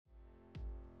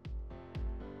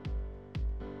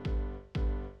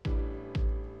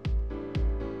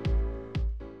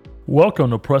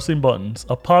Welcome to Pressing Buttons,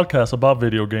 a podcast about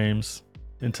video games.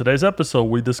 In today's episode,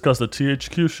 we discuss the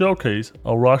THQ showcase,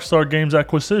 a Rockstar Games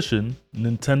acquisition,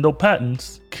 Nintendo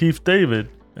patents, Keith David,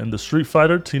 and the Street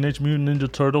Fighter Teenage Mutant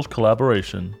Ninja Turtles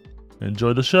collaboration.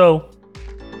 Enjoy the show!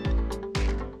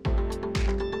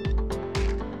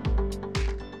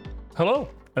 Hello,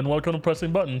 and welcome to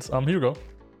Pressing Buttons. I'm Hugo.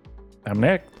 I'm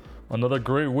Nick. Another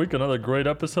great week, another great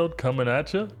episode coming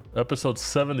at you. Episode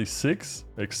 76.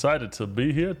 Excited to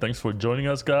be here. Thanks for joining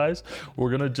us, guys. We're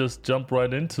going to just jump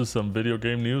right into some video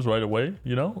game news right away.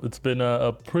 You know, it's been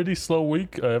a pretty slow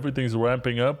week. Everything's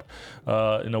ramping up.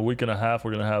 In a week and a half,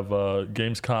 we're going to have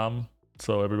Gamescom.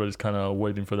 So everybody's kind of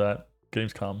waiting for that.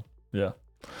 Gamescom, yeah.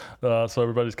 So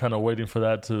everybody's kind of waiting for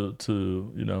that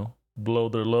to you know, blow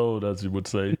their load, as you would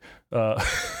say.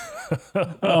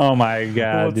 Oh my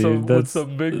god, dude. What's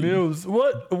some big news?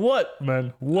 What,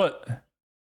 man? What?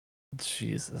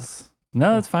 Jesus.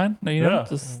 No, that's fine. No, you know,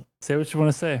 just say what you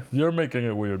want to say. You're making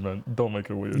it weird, man. Don't make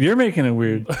it weird. You're making it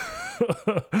weird.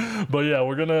 But yeah,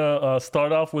 we're gonna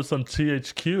start off with some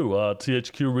THQ.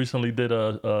 THQ recently did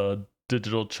a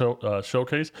digital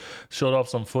showcase, showed off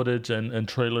some footage and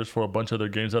trailers for a bunch of their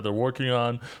games that they're working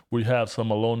on. We have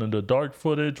some Alone in the Dark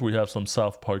footage. We have some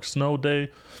South Park Snow Day.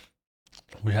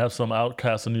 We have some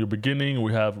Outcast: A New Beginning.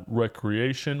 We have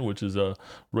Recreation, which is a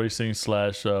racing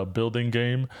 / building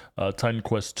game. Titan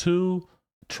Quest 2,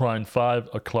 Trine 5,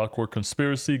 A Clockwork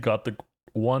Conspiracy, got the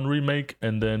 1 remake,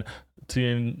 and then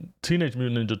Teenage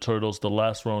Mutant Ninja Turtles: The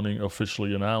Last Ronin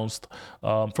officially announced.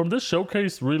 From this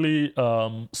showcase, really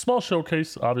small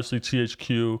showcase. Obviously,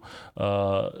 THQ,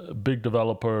 big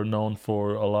developer known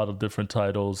for a lot of different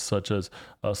titles such as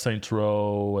Saints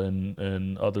Row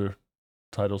and other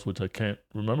titles which I can't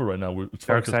remember right now.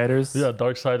 Darksiders. Yeah,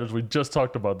 Darksiders. We just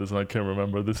talked about this and I can't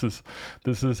remember. This is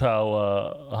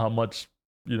how much,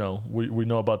 you know, we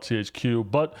know about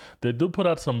THQ, but they do put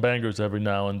out some bangers every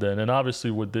now and then. And obviously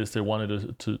with this, they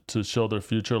wanted to show their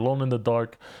future. Alone in the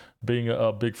Dark being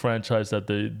a big franchise that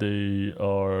they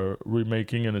are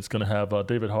remaking, and it's going to have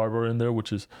David Harbour in there,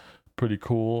 which is pretty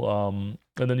cool.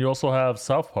 And then you also have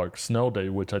South Park Snow Day,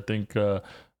 which I think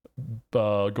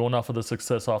going off of the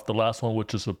success off the last one,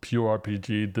 which is a pure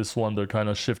RPG, this one they're kind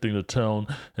of shifting the tone,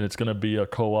 and it's going to be a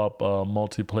co-op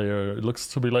multiplayer. It looks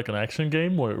to be like an action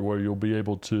game where you'll be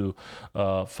able to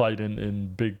fight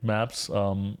in big maps.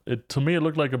 To me it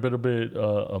looked like it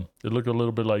looked a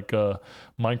little bit like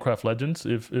Minecraft Legends,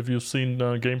 if you've seen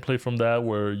gameplay from that,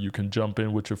 where you can jump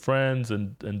in with your friends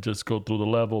and just go through the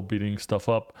level beating stuff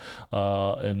up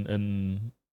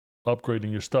and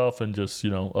upgrading your stuff and just,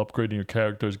 you know, upgrading your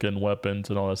characters, getting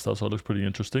weapons and all that stuff. So it looks pretty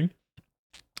interesting.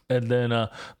 And then the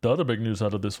other big news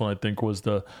out of this one, I think, was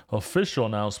the official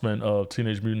announcement of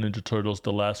Teenage Mutant Ninja Turtles: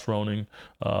 The Last Ronin.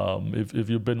 If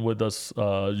you've been with us,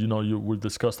 you know, we've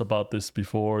discussed about this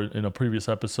before in a previous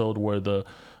episode where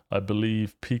I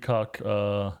believe Peacock,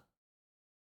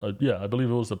 I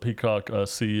believe it was the Peacock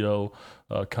CEO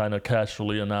kind of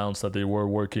casually announced that they were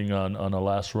working on a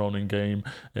Last Ronin game.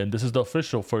 And this is the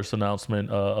official first announcement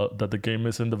that the game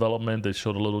is in development. They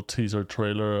showed a little teaser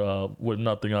trailer with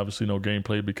nothing, obviously no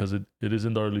gameplay because it is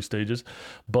in the early stages.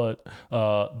 But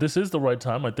this is the right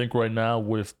time, I think, right now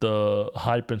with the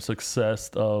hype and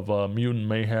success of Mutant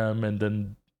Mayhem, and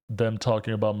then them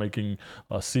talking about making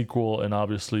a sequel and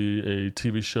obviously a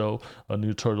TV show, a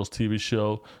new Turtles TV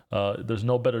show. There's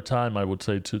no better time, I would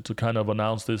say, to kind of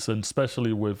announce this, and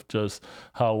especially with just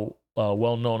how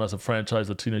well known as a franchise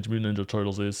the Teenage Mutant Ninja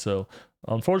Turtles is. So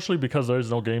unfortunately, because there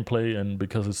is no gameplay and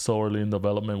because it's so early in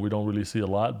development, we don't really see a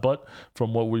lot. But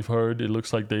from what we've heard, it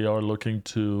looks like they are looking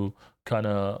to kind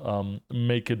of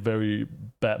make it very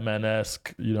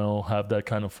Batman-esque, you know, have that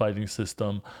kind of fighting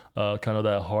system, kind of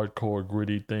that hardcore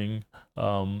gritty thing.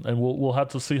 And we'll have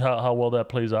to see how well that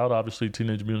plays out. Obviously,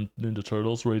 Teenage Mutant Ninja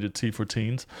Turtles, rated T for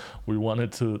teens. We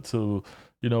wanted to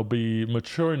you know, be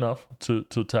mature enough to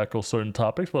tackle certain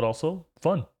topics, but also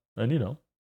fun. And, you know,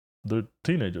 they're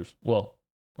teenagers. Well,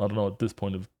 I don't know at this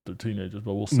point if they're teenagers,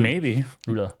 but we'll see. Maybe.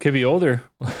 Yeah. Could be older.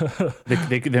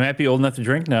 they might be old enough to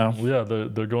drink now. Yeah,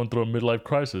 they're going through a midlife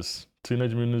crisis.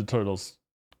 Teenage Mutant Ninja Turtles,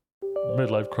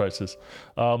 midlife crisis.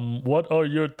 What are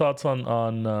your thoughts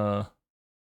on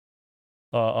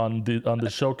the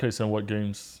showcase and what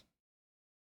games?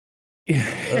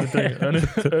 anything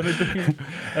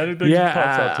Yeah,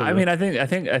 pops out to you? I mean, I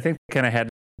think kind of had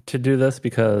to do this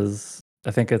because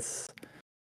I think it's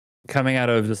coming out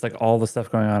of just like all the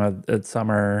stuff going on at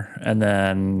summer, and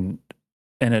then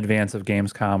in advance of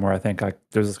Gamescom, where I think like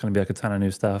there's just going to be like a ton of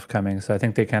new stuff coming. So I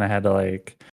think they kind of had to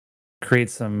like create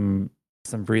some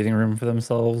breathing room for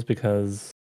themselves,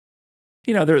 because,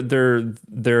 you know,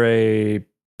 they're a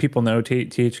people know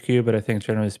THQ, but I think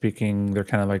generally speaking, they're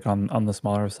kind of like on the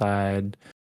smaller side.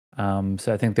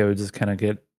 So I think they would just kind of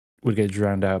get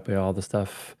drowned out by all the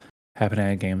stuff happening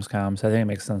at Gamescom. So I think it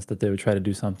makes sense that they would try to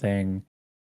do something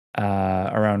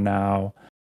around now.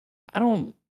 I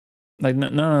don't like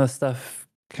none of the stuff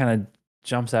kind of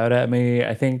jumps out at me.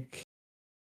 I think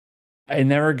I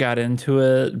never got into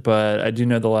it, but I do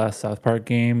know the last South Park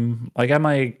game. Like I'm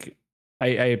like I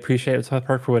appreciate South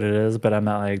Park for what it is, but I'm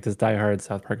not like this diehard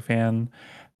South Park fan.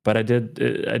 But I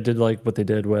did like what they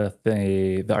did with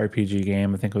the RPG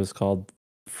game. I think it was called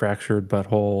Fractured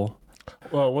Butthole,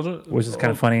 Well, was it? which is kind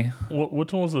of funny.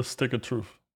 Which one was the Stick of Truth?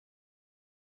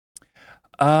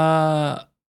 Uh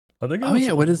I think it oh was.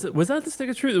 yeah, what is it? Was that the Stick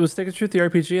of Truth? It was Stick of Truth the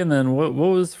RPG, and then what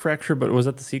was Fracture? But was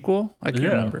that the sequel? I can't Yeah.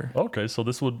 remember. Okay, so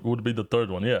this would be the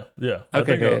third one. Yeah, yeah. I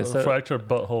Okay, think okay. So Fractured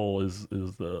Butthole is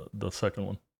the second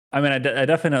one. I mean, I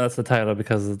definitely know that's the title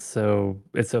because it's so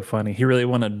funny. He really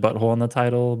wanted butthole in the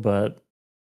title, but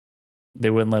they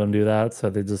wouldn't let him do that, so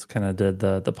they just kind of did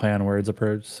the play on words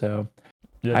approach. So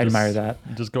Yeah, I admire that.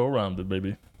 just go around it,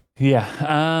 baby.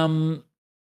 Yeah.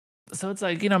 So it's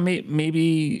like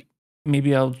maybe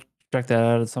I'll check that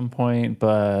out at some point,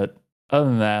 but other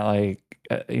than that, like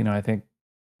I think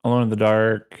Alone in the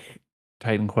Dark,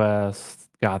 Titan Quest,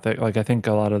 Gothic, like I think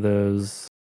a lot of those.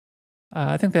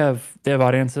 I think they have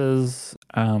audiences.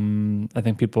 I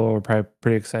think people are probably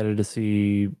pretty excited to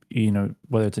see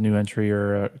whether it's a new entry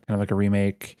or kind of like a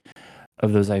remake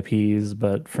of those IPs.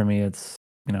 But for me, it's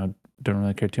don't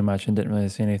really care too much and didn't really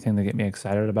see anything to get me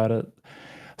excited about it.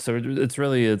 So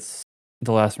it's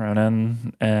the last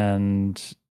Ronin, and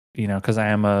because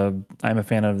I'm a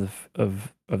fan of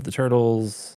the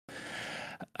turtles.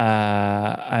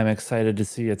 I'm excited to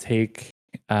see a take.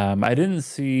 I didn't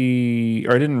see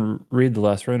or I didn't read the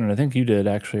last Ronin. I think you did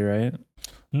actually, right?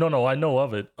 No, I know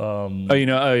of it. Oh, okay, you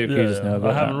Yeah, just know of yeah.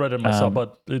 I it. haven't read it myself,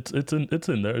 but it's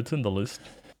in there. It's in the list.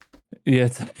 Yeah,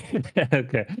 it's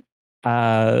okay.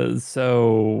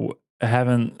 So I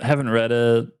haven't read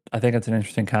it. I think it's an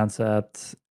interesting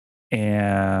concept,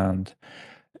 and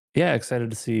yeah, excited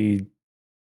to see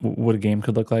what a game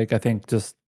could look like. I think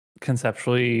just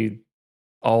conceptually,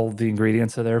 all the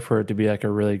ingredients are there for it to be like a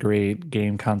really great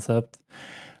game concept.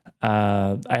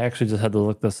 I actually just had to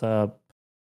look this up.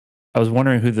 I was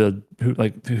wondering who's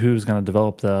going to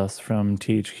develop this from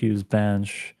THQ's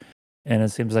bench, and it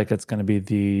seems like it's going to be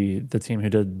the team who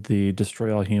did the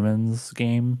Destroy All Humans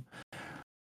game,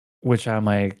 which I'm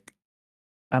like,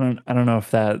 I don't know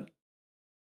if that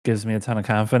gives me a ton of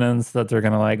confidence that they're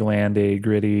going to like land a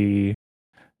gritty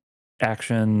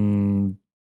action.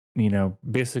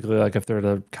 Basically like if they're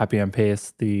to copy and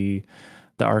paste the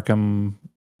Arkham,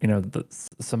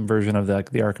 some version of the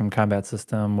Arkham combat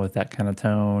system with that kind of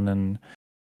tone and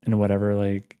whatever.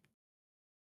 Like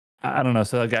I don't know.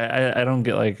 So like I don't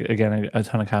get like again a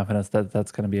ton of confidence that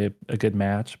that's going to be a good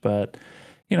match, but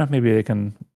maybe they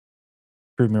can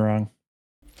prove me wrong.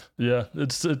 Yeah,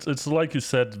 it's like you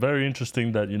said, very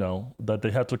interesting that that they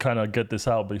had to kind of get this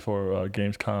out before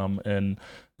Gamescom and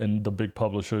the big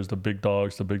publishers, the big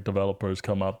dogs, the big developers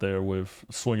come out there with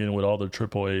swinging with all their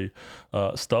AAA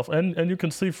stuff, and you can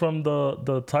see from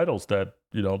the titles that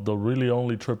the really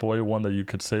only AAA one that you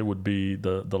could say would be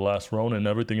the last Ronin, and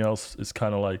everything else is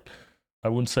kind of like, I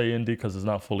wouldn't say indie because it's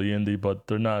not fully indie, but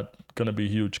they're not gonna be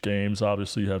huge games.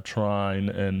 Obviously, you have Trine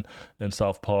and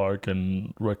South Park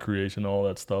and Recreation, all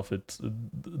that stuff.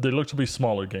 They look to be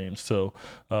smaller games, so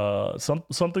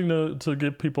something to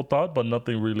give people thought, but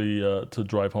nothing really to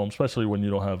drive home, especially when you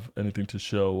don't have anything to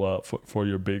show for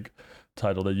your big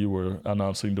title that you were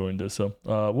announcing during this. So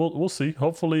we'll see.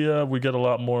 Hopefully, we get a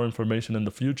lot more information in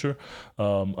the future.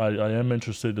 I am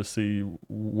interested to see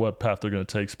what path they're going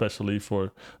to take, especially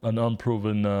for an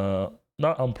unproven,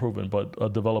 not unproven, but a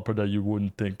developer that you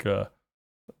wouldn't think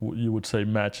you would say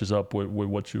matches up with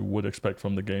what you would expect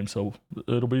from the game. So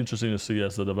it'll be interesting to see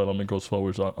as the development goes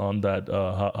forward on that,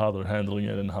 how they're handling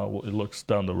it and how it looks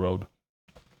down the road.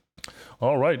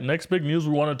 All right, next big news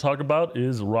we want to talk about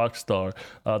is Rockstar.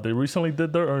 They recently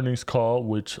did their earnings call,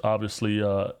 which obviously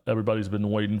everybody's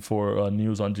been waiting for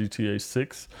news on GTA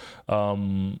 6,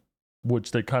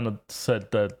 which they kind of said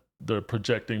that they're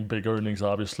projecting big earnings,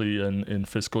 obviously, in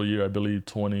fiscal year, I believe,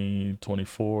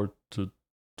 2024 to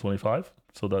 25.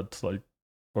 So that's like,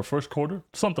 or first quarter,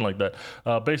 something like that.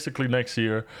 Basically next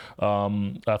year,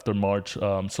 after March.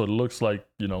 So it looks like,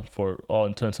 for all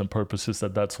intents and purposes,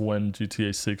 that's when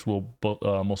GTA 6 will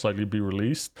most likely be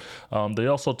released. They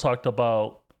also talked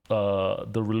about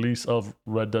the release of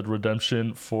Red Dead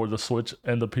Redemption for the Switch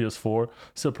and the PS4.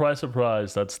 Surprise,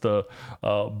 surprise! That's the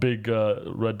big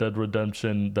Red Dead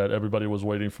Redemption that everybody was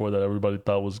waiting for. That everybody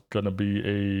thought was gonna be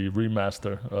a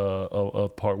remaster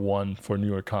of Part One for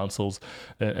newer consoles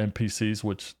and PCs,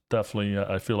 which definitely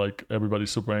I feel like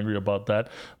everybody's super angry about that.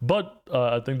 But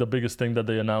I think the biggest thing that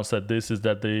they announced at this is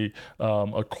that they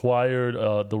acquired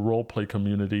the role play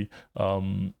community.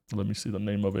 Let me see the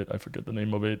name of it. I forget the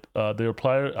name of it. They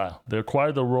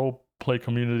acquired the role play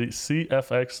community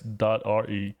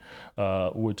cfx.re,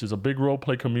 which is a big role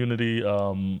play community.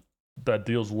 That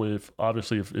deals with,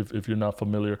 obviously, if you're not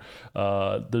familiar,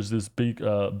 there's this big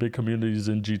communities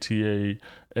in GTA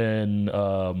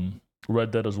and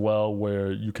Red Dead as well,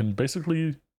 where you can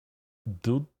basically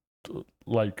do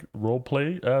like role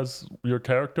play as your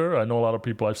character. I know a lot of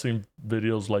people. I've seen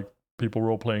videos like people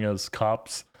role playing as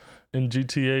cops in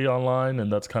GTA Online,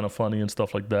 and that's kind of funny and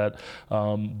stuff like that.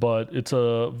 But it's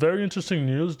a very interesting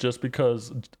news, just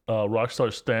because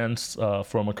Rockstar stance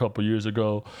from a couple years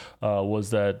ago was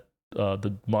that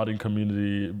the modding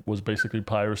community was basically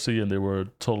piracy, and they were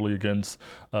totally against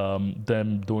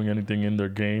them doing anything in their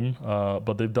game.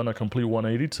 But they've done a complete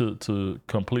 180 to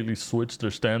completely switch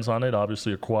their stance on it,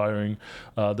 obviously acquiring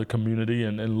the community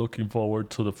and looking forward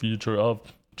to the future of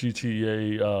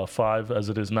GTA 5 as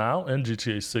it is now, and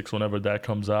GTA 6 whenever that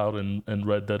comes out, and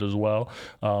Red Dead as well,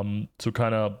 to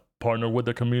kind of partner with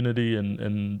the community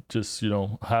and just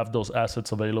have those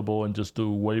assets available and just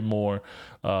do way more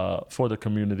for the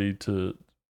community to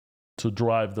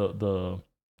drive the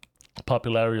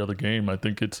popularity of the game. I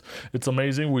think it's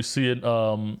amazing. We see it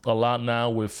a lot now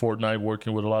with Fortnite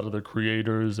working with a lot of the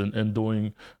creators and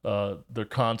doing their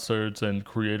concerts and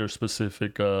creator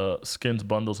specific skins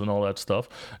bundles and all that stuff.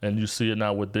 And you see it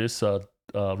now with this.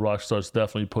 Rockstar's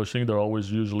definitely pushing. They're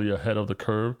always usually ahead of the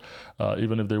curve,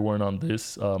 even if they weren't on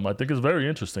this. I think it's very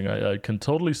interesting. I can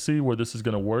totally see where this is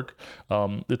going to work.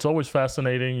 It's always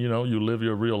fascinating. You live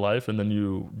your real life and then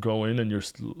you go in and you're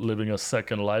living a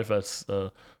second life as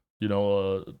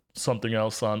something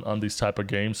else on these type of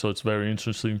games. So it's very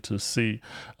interesting to see,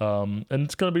 and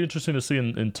it's going to be interesting to see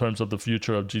in terms of the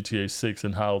future of GTA 6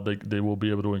 and how they will be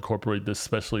able to incorporate this,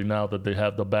 especially now that they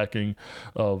have the backing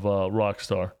of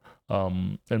Rockstar.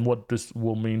 And what this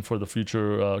will mean for the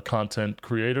future content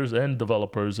creators and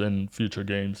developers in future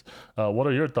games. What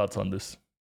are your thoughts on this?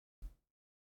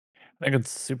 I think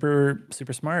it's super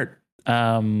super smart.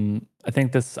 I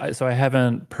think so I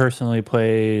haven't personally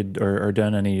played or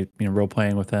done any role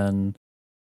playing within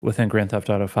Grand Theft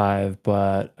Auto 5,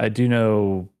 but I do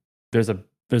know there's a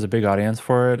there's a big audience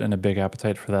for it and a big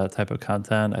appetite for that type of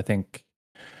content. I think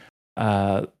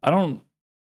I don't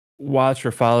watch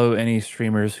or follow any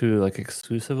streamers who like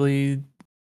exclusively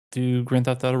do Grand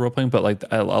Theft Auto role playing, but like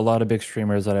a lot of big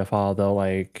streamers that I follow, they'll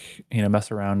like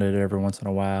mess around it every once in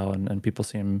a while, and people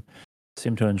seem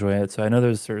to enjoy it. So I know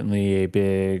there's certainly a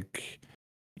big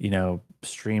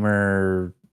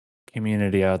streamer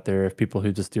community out there of people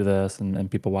who just do this, and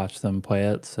people watch them play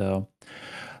it. So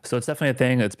it's definitely a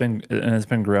thing. It's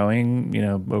been growing,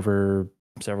 over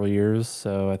several years.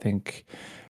 So I think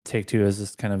Take Two has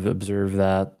just kind of observed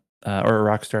that, or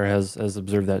Rockstar has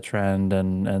observed that trend,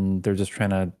 and they're just trying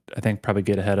to, I think, probably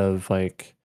get ahead of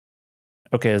like,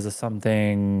 okay, is this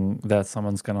something that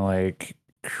someone's gonna like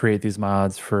create these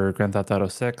mods for Grand Theft Auto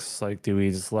 6? Like, do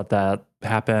we just let that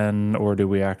happen, or do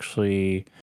we actually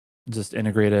just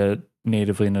integrate it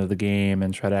natively into the game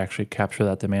and try to actually capture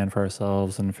that demand for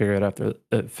ourselves and figure out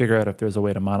if there's a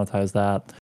way to monetize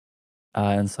that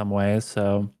in some way.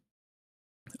 So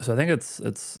I think it's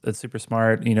super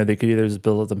smart. They could either just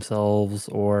build it themselves,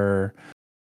 or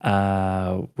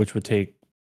which would take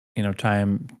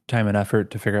time and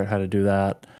effort to figure out how to do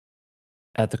that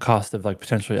at the cost of like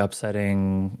potentially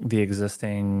upsetting the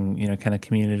existing kind of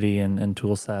community and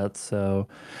tool sets. So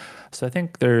I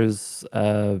think there's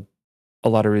a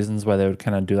lot of reasons why they would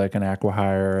kind of do like an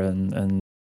acquihire and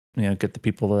get the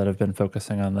people that have been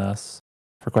focusing on this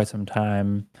for quite some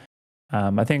time.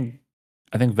 I think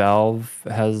Valve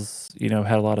has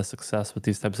had a lot of success with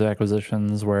these types of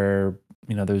acquisitions where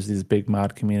there's these big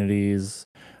mod communities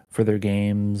for their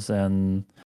games, and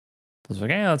it's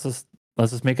like, yeah, let's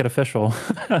just make it official.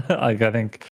 Like I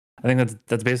think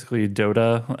that's basically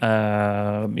Dota.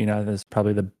 That's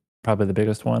probably the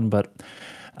biggest one, but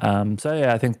so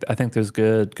yeah, I think there's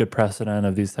good precedent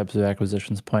of these types of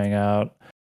acquisitions playing out.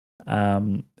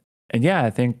 Um, and yeah, I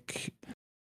think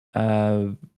uh,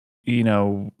 you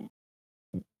know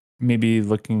maybe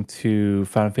looking to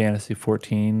Final Fantasy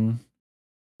 14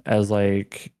 as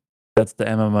like that's the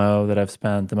MMO that I've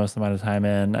spent the most amount of time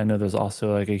in. I know there's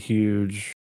also like a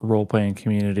huge role playing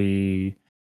community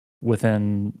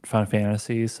within Final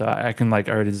Fantasy. So I can like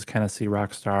already just kind of see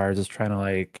Rockstar just trying to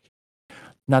like,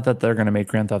 not that they're going to make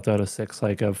Grand Theft Auto 6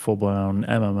 like a full blown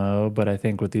MMO, but I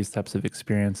think with these types of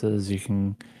experiences, you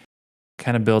can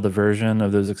kind of build a version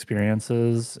of those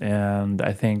experiences. And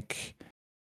I think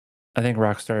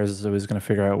Rockstar is always going to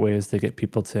figure out ways to get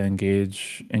people to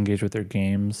engage with their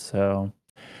games. So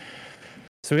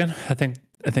again, I think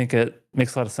it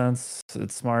makes a lot of sense.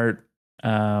 It's smart.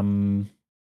 Um,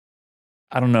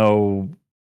 I don't know,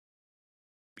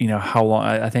 how long.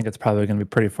 I think it's probably going to be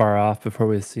pretty far off before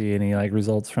we see any like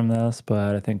results from this.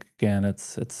 But I think again,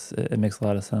 it makes a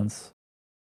lot of sense.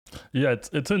 Yeah,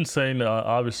 it's insane.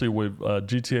 Obviously, with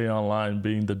GTA Online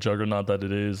being the juggernaut that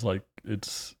it is, like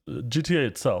it's GTA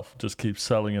itself just keeps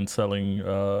selling and selling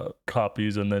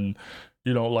copies, and then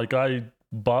like I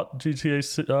bought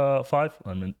GTA 5.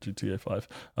 I mean GTA 5.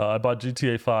 I bought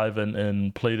GTA 5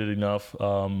 and played it enough,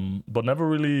 but never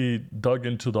really dug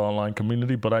into the online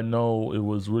community. But I know it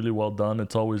was really well done.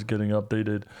 It's always getting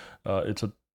updated. It's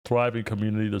a thriving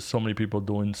community. There's so many people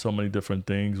doing so many different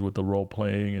things with the role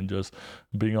playing and just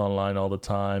being online all the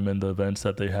time and the events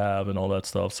that they have and all that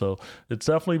stuff. So it's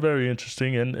definitely very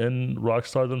interesting. And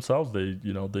Rockstar themselves, they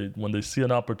when they see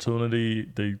an opportunity,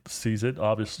 they seize it.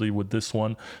 Obviously, with this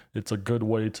one, it's a good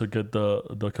way to get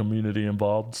the community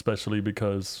involved, especially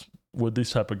because with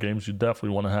these type of games, you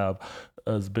definitely want to have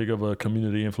as big of a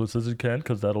community influence as you can,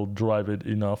 because that'll drive it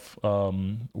enough,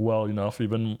 well enough,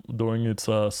 even during its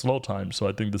slow time. So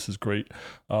I think this is great.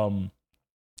 And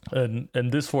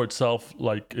this for itself,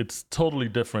 like it's totally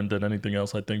different than anything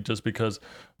else. I think just because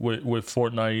with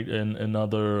Fortnite and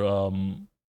other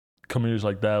communities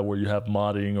like that, where you have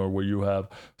modding or where you have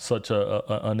such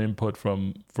an input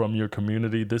from your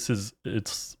community,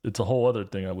 it's a whole other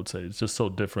thing. I would say it's just so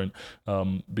different,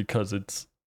 because it's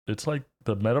like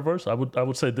the metaverse. I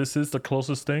would say this is the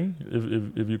closest thing,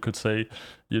 if you could say.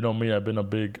 Me, I've been a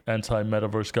big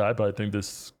anti-metaverse guy, but I think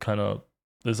this kind of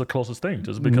is the closest thing,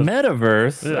 just because.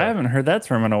 Metaverse. I Yeah, haven't heard that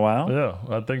term in a while. yeah.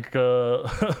 I think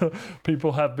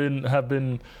people have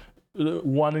been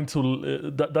wanting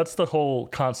to. That's the whole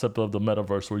concept of the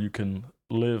metaverse, where you can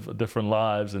live different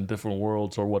lives in different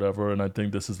worlds or whatever. And I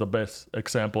think this is the best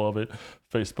example of it.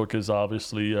 Facebook is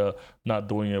obviously not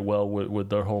doing it well with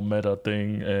their whole meta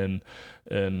thing, and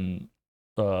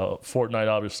Fortnite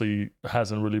obviously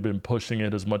hasn't really been pushing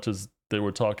it as much as they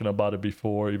were talking about it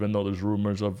before, even though there's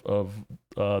rumors of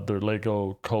their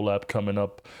Lego collab coming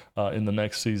up in the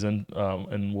next season,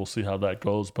 and we'll see how that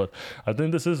goes. But I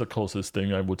think this is the closest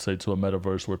thing, I would say, to a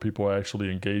metaverse, where people are actually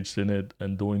engaged in it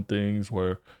and doing things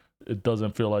where it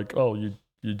doesn't feel like, oh, you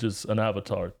just an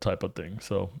avatar type of thing.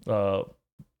 So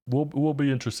will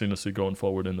be interesting to see going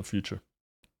forward in the future.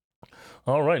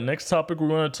 All right, next topic we're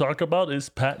going to talk about is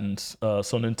patents. So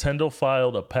Nintendo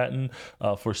filed a patent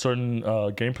for certain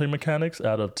gameplay mechanics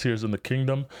out of Tears in the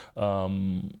Kingdom,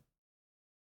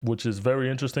 which is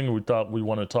very interesting. We thought we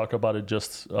want to talk about it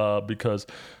just because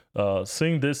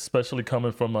seeing this, especially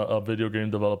coming from a video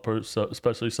game developer, so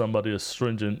especially somebody as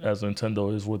stringent as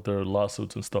Nintendo is with their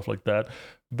lawsuits and stuff like that,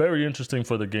 very interesting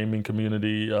for the gaming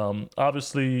community.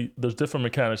 Obviously, there's different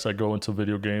mechanics that go into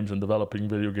video games and developing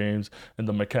video games and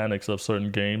the mechanics of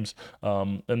certain games.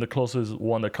 And the closest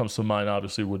one that comes to mind,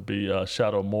 obviously, would be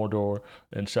Shadow of Mordor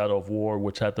and Shadow of War,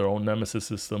 which had their own Nemesis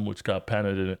system, which got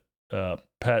patented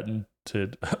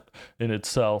in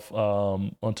itself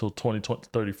until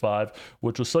 2035,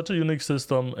 which was such a unique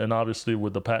system. And obviously,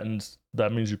 with the patents,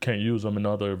 that means you can't use them in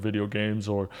other video games,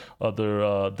 or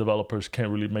other developers can't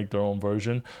really make their own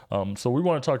version. So we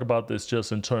want to talk about this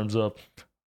just in terms of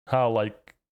how,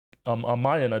 like, on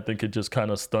my end, I think it just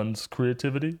kind of stuns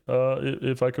creativity,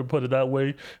 if I could put it that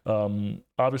way.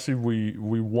 Obviously,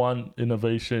 we want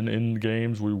innovation in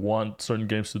games. We want certain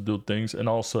games to do things, and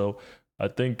also I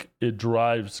think it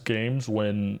drives games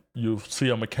when you see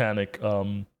a mechanic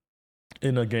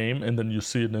in a game, and then you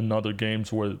see it in other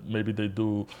games where maybe they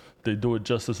do it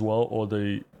just as well, or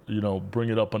they bring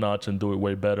it up a notch and do it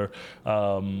way better.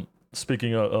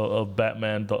 Speaking of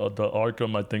Batman, the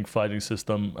Arkham, I think, fighting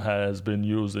system has been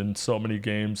used in so many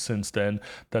games since then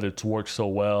that it's worked so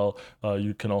well.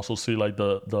 You can also see like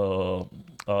the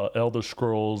Elder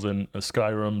Scrolls and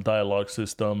Skyrim dialogue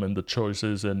system and the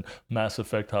choices, and Mass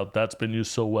Effect, how that's been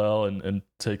used so well and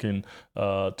taken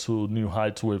to new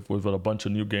heights with a bunch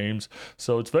of new games.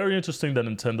 So it's very interesting that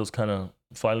Nintendo's kind of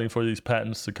filing for these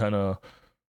patents to kind of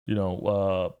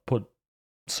put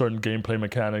certain gameplay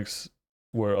mechanics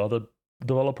where other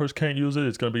developers can't use it.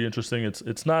 It's going to be interesting.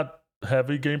 It's not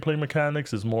heavy gameplay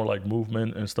mechanics. It's more like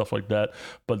movement and stuff like that.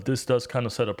 But this does kind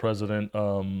of set a precedent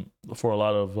for a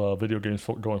lot of video games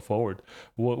going forward.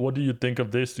 What do you think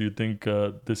of this? Do you think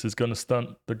this is going to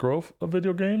stunt the growth of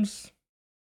video games?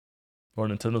 Or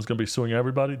Nintendo's going to be suing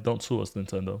everybody? Don't sue us,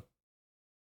 Nintendo.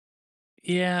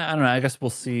 Yeah, I don't know. I guess we'll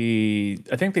see.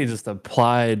 I think they just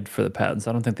applied for the patents.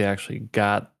 I don't think they actually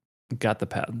got the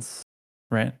patents,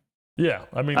 right? Yeah,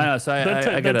 I I mean, know. So I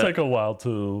they take gotta a while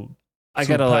to I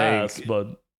gotta pass, like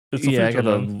but it's a yeah, I feature,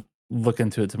 man. gotta look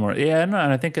into it some more. Yeah, no,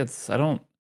 and I think it's I don't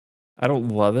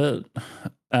love it,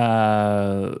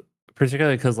 uh,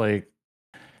 particularly because like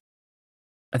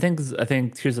I think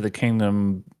Tears of the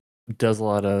Kingdom does a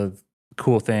lot of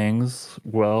cool things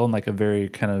well, and like a very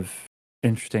kind of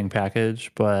interesting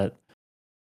package, but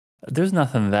there's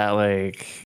nothing that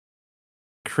like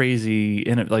crazy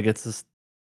in it. Like it's just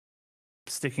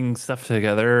sticking stuff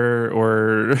together,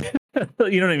 or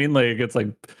you know what I mean? Like it's like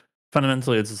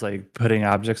fundamentally, it's just like putting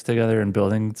objects together and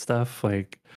building stuff.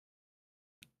 Like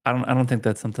I don't think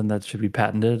that's something that should be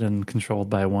patented and controlled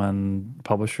by one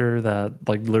publisher. That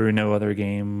like literally no other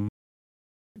game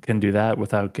can do that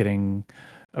without getting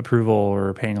approval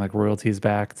or paying like royalties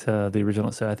back to the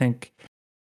original. So I think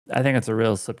it's a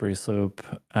real slippery slope.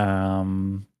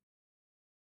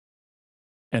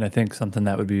 And I think something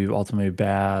that would be ultimately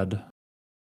bad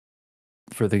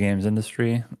for the games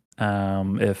industry.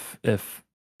 If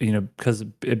you know, because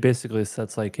it basically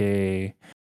sets like a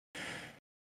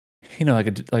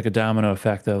like a domino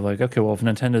effect of like, okay, well, if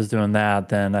Nintendo's doing that,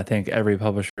 then I think every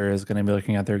publisher is going to be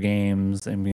looking at their games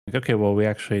and being like, okay, well, we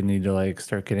actually need to like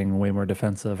start getting way more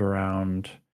defensive around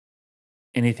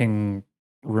anything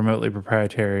remotely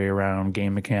proprietary around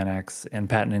game mechanics and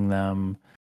patenting them,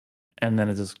 and then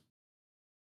it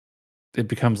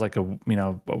becomes like a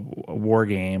war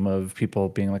game of people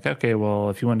being like, okay, well,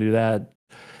 if you want to do that,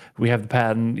 we have the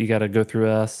patent, you got to go through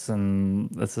us, and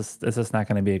it's just not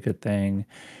going to be a good thing.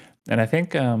 And I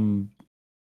think yeah,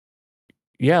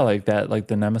 like that, like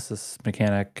the nemesis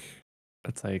mechanic,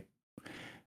 it's like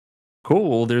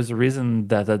cool. There's a reason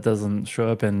that that doesn't show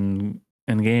up in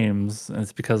games, and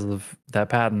it's because of that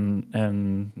patent.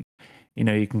 And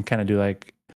you can kind of do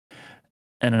like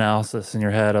an analysis in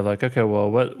your head of like, okay, well,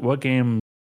 what game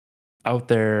out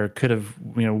there could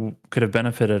have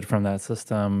benefited from that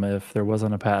system if there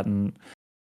wasn't a patent.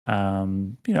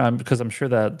 Because I'm sure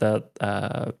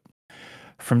that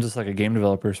from just like a game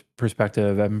developer's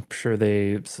perspective, I'm sure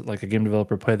like a game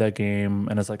developer played that game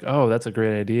and it's like, oh, that's a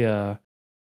great idea.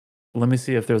 Let me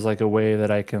see if there's like a way that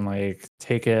I can like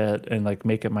take it and like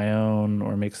make it my own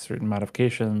or make certain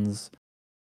modifications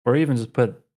or even just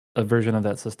put a version of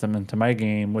that system into my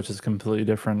game, which is completely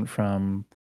different from,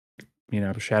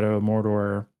 Shadow of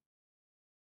Mordor.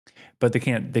 But they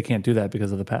can't do that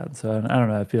because of the patent. So I don't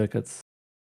know. I feel like it's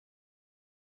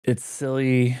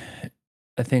silly.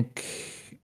 I think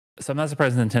so. I'm not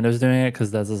surprised Nintendo's doing it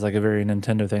because that's just like a very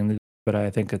Nintendo thing. But I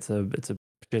think it's a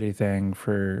shitty thing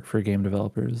for game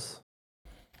developers.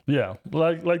 Yeah,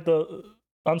 like the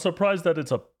I'm surprised that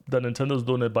that Nintendo's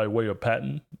doing it by way of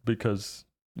patent because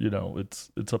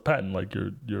it's a patent, like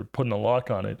you're putting a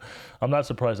lock on it. I'm not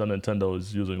surprised that Nintendo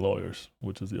is using lawyers,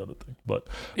 which is the other thing. Yeah, But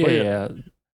yeah, yeah.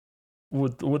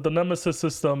 with the Nemesis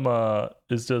system,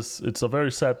 it's a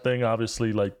very sad thing.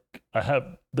 Obviously, like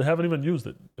they haven't even used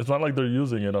it. It's not like they're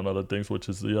using it on other things, which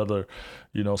is the other,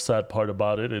 sad part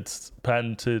about it. It's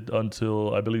patented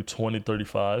until I believe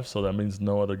 2035, so that means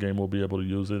no other game will be able to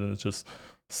use it, and it's just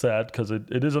sad because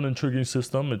it is an intriguing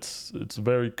system. It's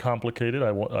very complicated.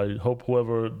 I hope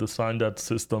whoever designed that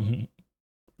system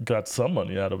got some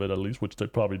money out of it at least, which they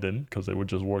probably didn't because they were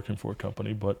just working for a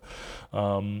company. But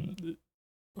um,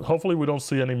 hopefully we don't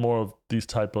see any more of these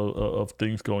type of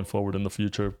things going forward in the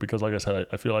future because like I said,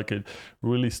 I feel like it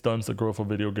really stunts the growth of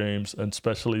video games, and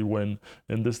especially when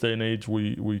in this day and age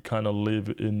we kind of live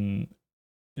in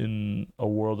a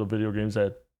world of video games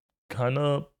that kind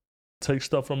of take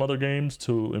stuff from other games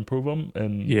to improve them,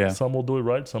 and Yeah. some will do it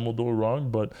right, some will do it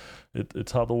wrong, but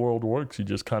it's how the world works. You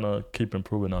just kind of keep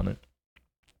improving on it.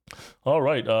 All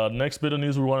right. Next bit of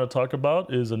news we want to talk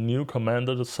about is a new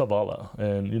Commander to Zavala,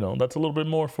 and that's a little bit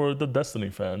more for the Destiny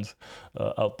fans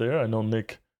out there. I know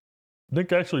Nick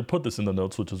actually put this in the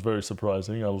notes, which is very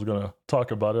surprising. I was gonna talk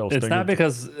about it. I was It's thinking,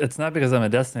 it's not because I'm a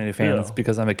Destiny fan. It's yeah,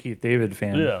 because I'm a Keith David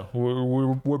fan. yeah,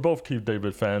 we're both Keith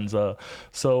David fans.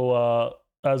 So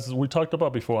as we talked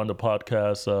about before on the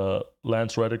podcast,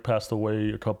 Lance Reddick passed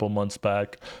away a couple months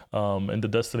back, and the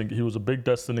Destiny he was a big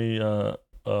Destiny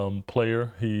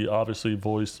player. He obviously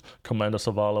voiced Commander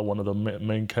Zavala, one of the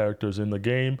main characters in the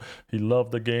game. He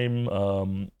loved the game.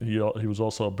 He was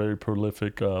also a very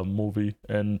prolific movie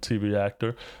and TV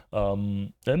actor,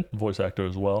 and voice actor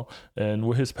as well. And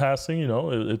with his passing,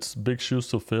 it's big shoes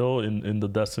to fill in the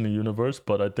Destiny universe.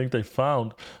 But I think they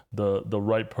found the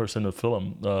right person to fill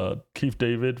him. Keith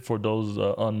David, for those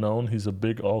unknown, he's a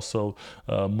big also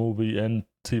movie and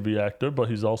TV actor, but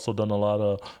he's also done a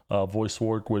lot of voice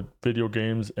work with video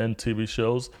games and TV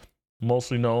shows,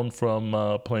 mostly known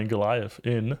from playing Goliath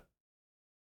in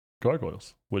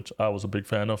Gargoyles, which I was a big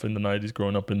fan of in the 90s,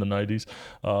 growing up in the 90s.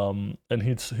 And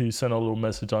he sent a little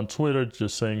message on Twitter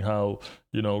just saying how,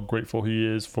 grateful he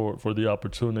is for the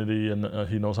opportunity, and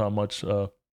he knows how much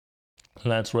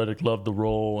Lance Reddick loved the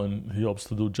role, and he hopes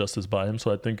to do justice by him.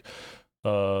 So I think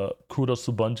kudos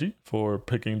to Bungie for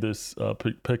picking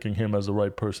him as the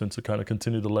right person to kind of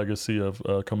continue the legacy of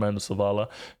Commander Zavala.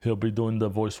 He'll be doing the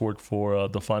voice work for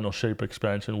the Final Shape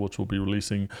expansion, which will be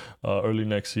releasing early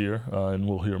next year, and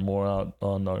we'll hear more out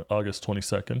on August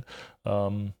 22nd.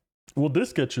 Will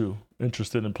this get you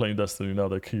interested in playing Destiny now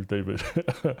that Keith David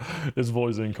is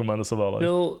voicing Commander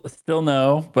Zavala? Still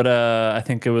no, but I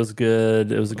think it was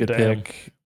good. It was a good Damn.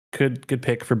 pick. Good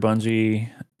pick for Bungie.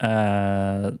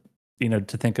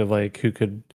 To think of like who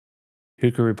could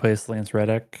replace Lance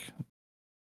Reddick.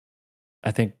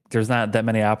 I think there's not that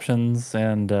many options,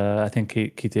 and I think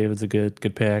Keith David's a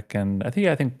good pick, and I think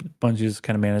Bungie's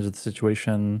kind of managed the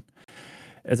situation.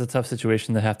 It's a tough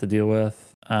situation to have to deal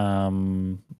with,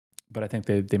 but I think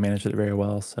they managed it very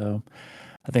well. So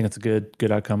I think it's a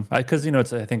good outcome. Because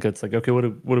I think it's like, okay, what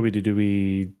do we do? Do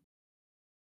we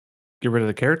get rid of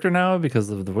the character now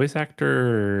because of the voice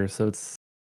actor? So it's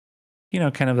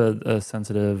kind of a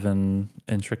sensitive and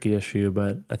tricky issue,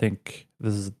 but I think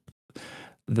this is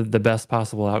the best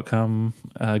possible outcome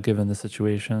given the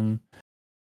situation.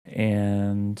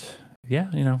 And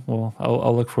yeah, well,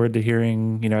 I'll look forward to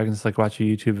hearing. I can just like watch a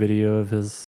YouTube video of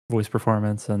his voice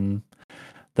performance, and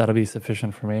that'll be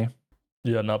sufficient for me.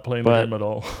 Yeah, not playing the game at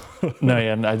all. No,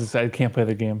 yeah, I can't play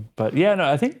the game. But yeah, no,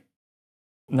 I think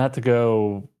not to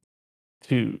go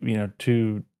too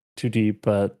deep,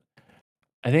 but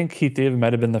I think Keith David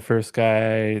might have been the first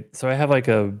guy. So I have like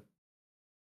a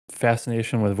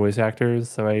fascination with voice actors.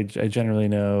 So I generally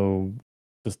know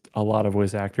just a lot of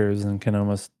voice actors and can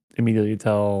almost immediately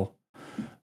tell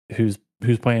who's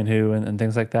playing who and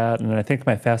things like that. And I think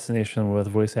my fascination with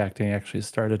voice acting actually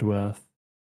started with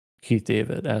Keith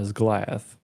David as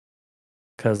Goliath,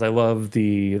 because I love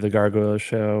the Gargoyle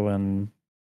show, and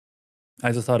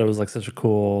I just thought it was like such a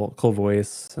cool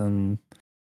voice. And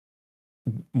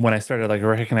when I started like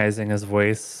recognizing his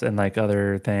voice and like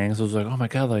other things, I was like, oh my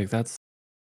god, like that's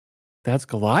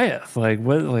Goliath. Like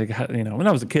what? Like when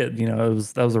I was a kid,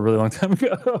 that was a really long time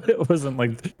ago. It wasn't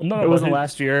like No, it but wasn't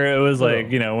last year. It was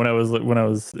like when I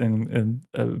was in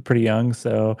pretty young.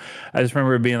 So I just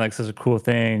remember it being like such a cool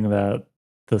thing that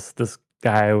this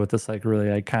guy with this like really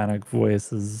iconic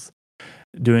voice is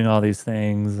doing all these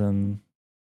things, and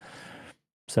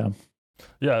so.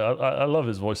 Yeah, I love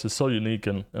his voice. It's so unique,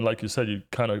 and like you said, you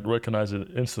kind of recognize it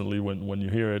instantly when you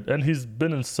hear it. And he's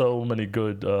been in so many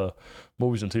good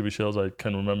movies and TV shows. I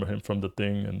can remember him from The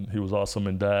Thing, and he was awesome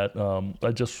in that.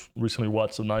 I just recently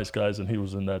watched The Nice Guys, and he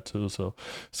was in that too. So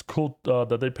it's cool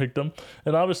that they picked him.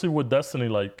 And obviously with Destiny,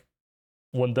 like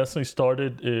when Destiny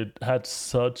started, it had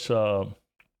such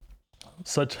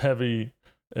heavy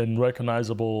and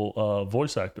recognizable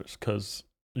voice actors, because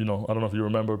I don't know if you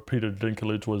remember, Peter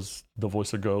Dinklage was the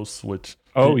voice of Ghost, which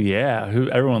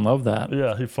Everyone loved that.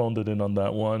 Yeah, he phoned it in on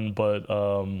that one, but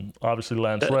obviously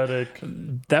Lance Reddick.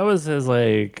 That was his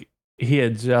like he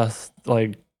had just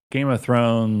like Game of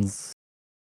Thrones,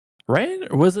 right?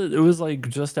 Or was it? It was like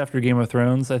just after Game of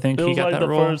Thrones. I think It he was got like that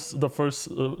role. the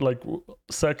first like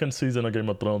second season of Game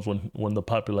of Thrones when the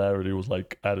popularity was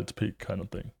like at its peak, kind of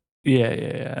thing.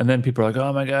 Yeah. And then people are like,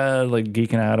 "Oh my god!" Like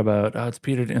geeking out about, "Oh, it's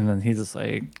Peter," and then he's just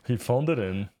like, He phoned it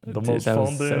in, the dude, most that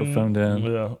was phoned so in. phoned in.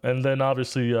 Yeah, and then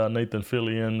obviously Nathan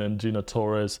Fillion and Gina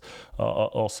Torres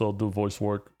also do voice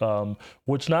work,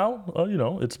 which now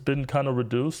it's been kind of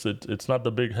reduced. It's not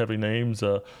the big heavy names.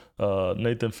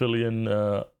 Nathan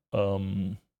Fillion,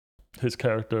 his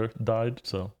character died,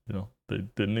 so they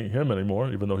didn't need him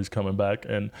anymore, even though he's coming back.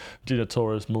 And Gina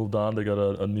Torres moved on. They got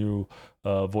a new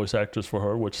voice actress for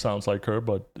her, which sounds like her,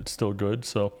 but it's still good.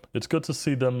 So it's good to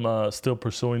see them still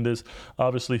pursuing this.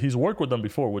 Obviously, he's worked with them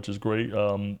before, which is great.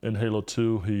 In Halo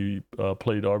 2, he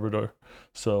played Arbiter.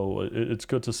 So it's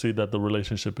good to see that the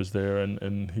relationship is there,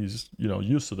 and he's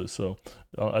used to this. So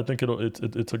I think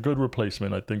it's a good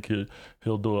replacement. I think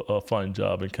he'll do a fine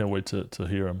job, and can't wait to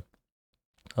hear him.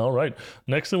 All right.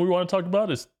 Next thing we want to talk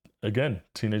about is again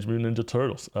Teenage Mutant Ninja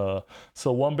Turtles.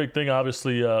 So one big thing,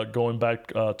 obviously, going back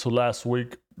to last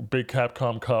week, big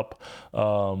Capcom Cup.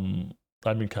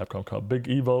 I mean Capcom Cup, Big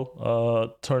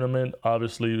Evo tournament.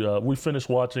 Obviously, we finished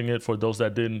watching it. For those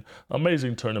that didn't,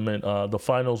 amazing tournament. The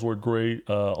finals were great.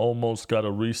 Almost got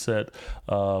a reset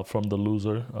from the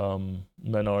loser,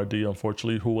 Menardi,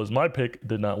 unfortunately, who was my pick,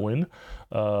 did not win.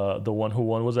 The one who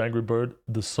won was Angry Bird,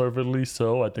 deservedly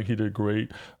so. I think he did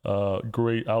great.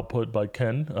 Great output by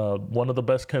Ken. One of the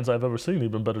best Kens I've ever seen,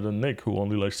 even better than Nick, who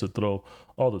only likes to throw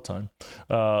all the time.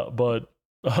 But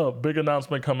a big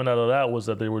announcement coming out of that was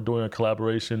that they were doing a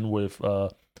collaboration with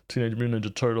Teenage Mutant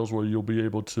Ninja Turtles, where you'll be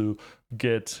able to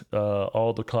get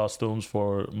all the costumes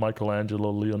for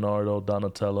Michelangelo, Leonardo,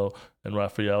 Donatello, and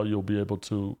Raphael. You'll be able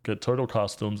to get turtle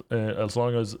costumes, as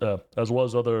long as well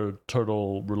as other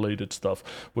turtle related stuff,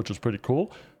 which was pretty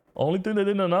cool. Only thing they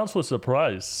didn't announce was the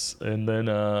price, and then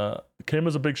came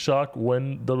as a big shock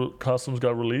when the costumes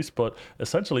got released. But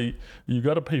essentially, you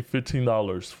got to pay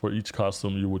 $15 for each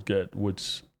costume you would get,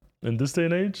 which in this day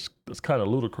and age, that's kind of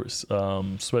ludicrous,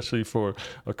 especially for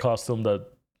a costume that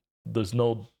there's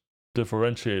no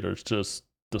differentiators, just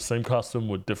the same costume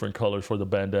with different colors for the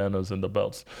bandanas and the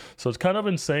belts. So it's kind of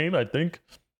insane. I think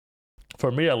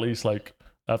for me at least, like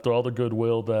after all the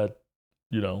goodwill that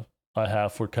you know I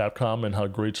have for Capcom and how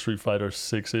great Street Fighter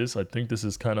 6 is, I think this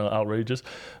is kind of outrageous.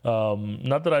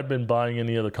 Not that I've been buying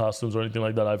any of the costumes or anything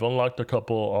like that. I've unlocked a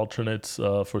couple alternates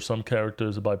for some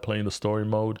characters by playing the story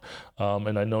mode,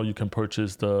 and I know you can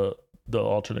purchase the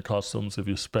alternate costumes if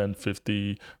you spend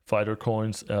 50 fighter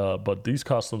coins. But these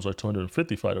costumes are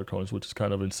 250 fighter coins, which is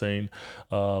kind of insane.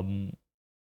 Um,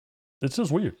 it's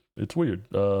just weird. It's weird.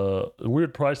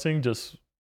 Weird pricing, just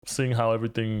seeing how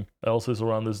everything else is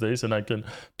around these days. And I can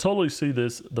totally see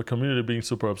this, the community being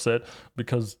super upset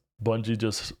because Bungie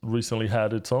just recently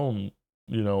had its own,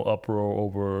 uproar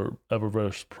over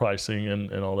Eververse pricing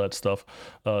and all that stuff.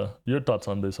 Your thoughts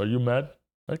on this? Are you mad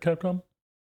at Capcom?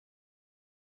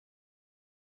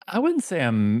 I wouldn't say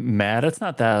I'm mad. It's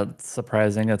not that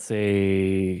surprising. It's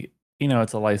a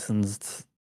licensed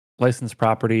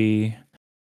property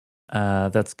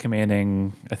that's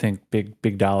commanding, I think,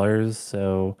 big dollars.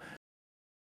 So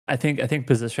I think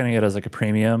positioning it as like a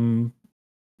premium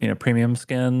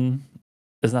skin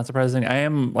is not surprising. I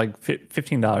am like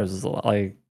 $15 is a lot.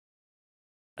 Like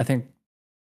I think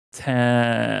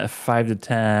 5 to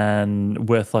 10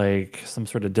 with like some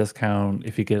sort of discount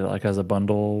if you get it like as a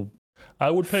bundle. I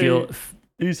would Feel pay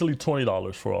easily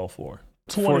 $20 for all four.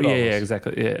 for yeah, $20.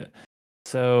 exactly, yeah.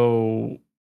 So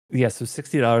yeah, so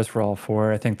 $60 for all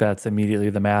four. I think that's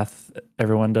immediately the math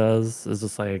everyone does is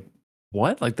just like,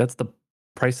 what? Like that's the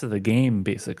price of the game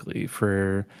basically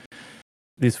for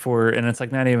these four, and it's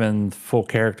like not even full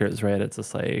characters, right?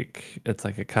 It's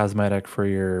like a cosmetic for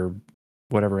your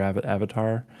whatever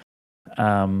avatar.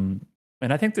 Um,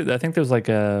 and I think there's like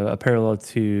a parallel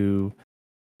to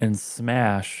in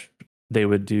Smash they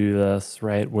would do this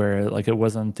right where like it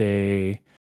wouldn't be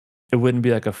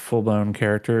like a full blown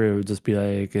character. It would just be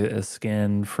like a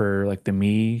skin for like the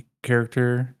me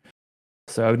character.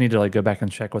 So I would need to like go back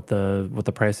and check what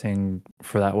the pricing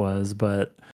for that was,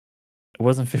 but it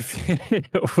wasn't 15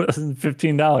 it wasn't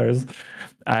 $15.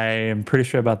 I am pretty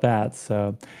sure about that.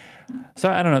 So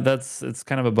I don't know, it's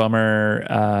kind of a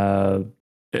bummer.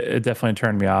 It definitely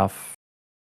turned me off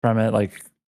from it. Like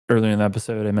earlier in the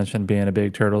episode I mentioned being a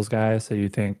big Turtles guy, so you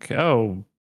think, "Oh,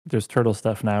 there's turtle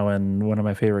stuff now in one of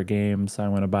my favorite games, so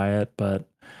I'm gonna buy it," but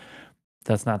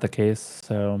that's not the case.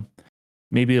 So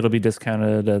maybe it'll be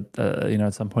discounted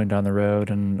at some point down the road,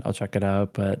 and I'll check it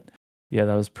out. But yeah,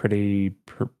 that was pretty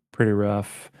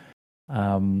rough.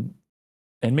 Um,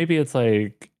 and maybe it's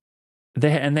like they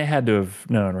had to have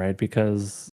known, right?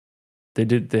 Because they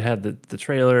had the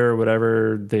trailer or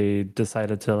whatever. They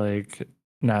decided to like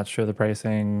not show the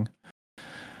pricing.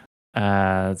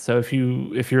 So if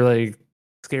you're like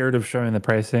scared of showing the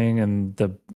pricing and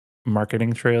the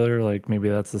marketing trailer, like maybe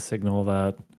that's the signal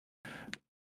that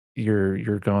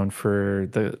you're going for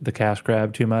the cash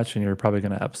grab too much, and you're probably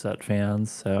going to upset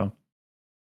fans. So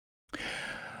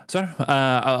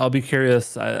I'll be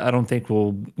curious. I don't think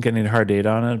we'll get any hard data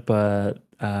on it, but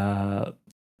I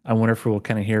wonder if we'll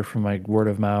kind of hear from like word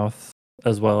of mouth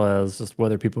as well as just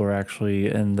whether people are actually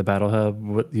in the battle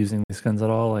hub using these skins at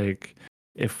all. Like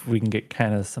if we can get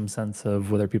kind of some sense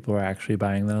of whether people are actually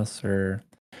buying this, or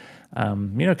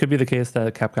it could be the case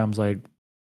that Capcom's like,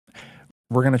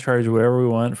 we're going to charge whatever we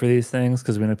want for these things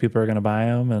because we know people are going to buy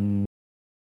them, and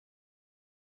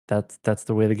that's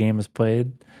the way the game is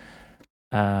played.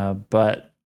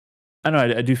 But I know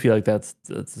I do feel like that's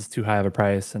just too high of a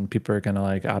price, and people are gonna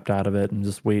like opt out of it and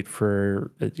just wait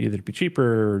for it either to be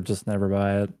cheaper or just never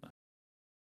buy it.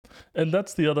 And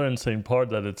that's the other insane part,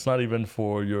 that it's not even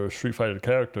for your Street Fighter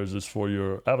characters, it's for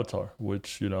your avatar,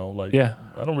 which, like, Yeah,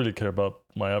 I don't really care about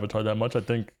my avatar that much. I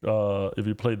think if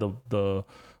you play the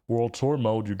World Tour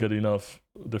mode, you get enough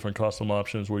different custom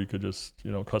options where you could just,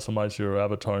 customize your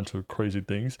avatar into crazy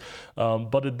things.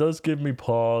 But it does give me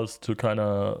pause to kind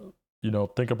of,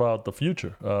 think about the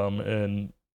future.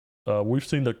 And we've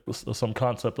seen some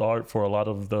concept art for a lot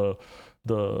of the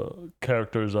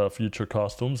characters' future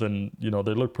costumes, and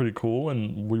they look pretty cool,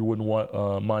 and we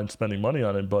wouldn't mind spending money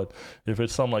on it. But if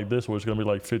it's something like this, where it's gonna be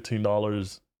like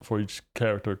 $15 for each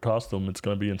character costume, it's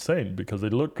gonna be insane because they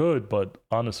look good. But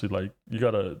honestly, like, you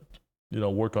gotta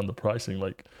work on the pricing.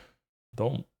 Like,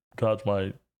 don't gouge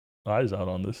my eyes out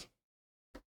on this.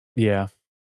 yeah,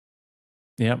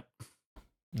 yep.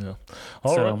 Yeah.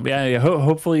 All right. So yeah.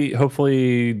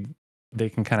 Hopefully they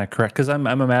can kind of correct, because I'm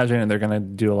imagining they're gonna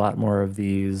do a lot more of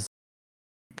these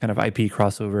kind of IP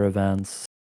crossover events,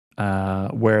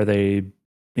 where they,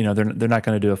 they're not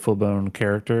going to do a full blown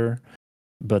character,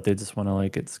 but they just want to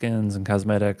like get skins and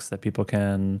cosmetics that people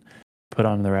can put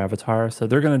on their avatar. So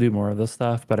they're going to do more of this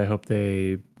stuff, but I hope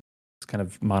they just kind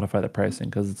of modify the pricing,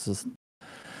 because it's just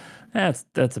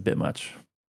that's a bit much.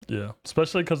 Yeah,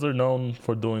 especially because they're known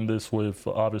for doing this with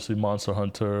obviously Monster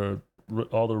Hunter,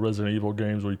 all the Resident Evil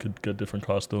games where you could get different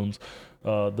costumes.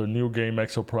 The new game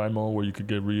Exo Primal where you could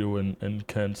get Ryu and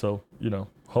Ken. So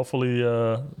hopefully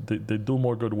they do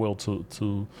more goodwill to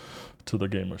the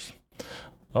gamers.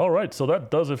 All right, so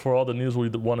that does it for all the news we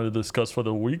wanted to discuss for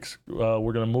the weeks.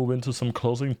 We're gonna move into some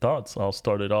closing thoughts. I'll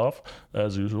start it off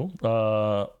as usual.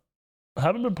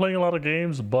 Haven't been playing a lot of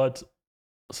games, but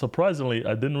surprisingly,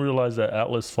 I didn't realize that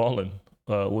Atlas Fallen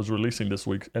was releasing this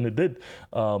week, and it did.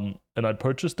 And I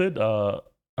purchased it.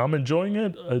 I'm enjoying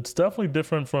it. It's definitely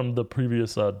different from the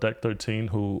previous Deck 13,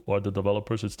 who are the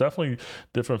developers. It's definitely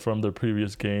different from the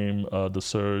previous game, The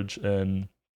Surge, and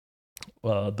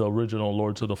the original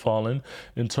Lords of the Fallen,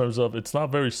 in terms of it's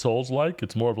not very Souls-like.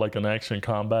 It's more of like an action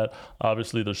combat.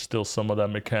 Obviously, there's still some of that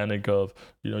mechanic of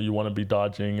you want to be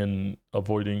dodging and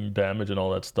avoiding damage and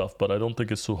all that stuff. But I don't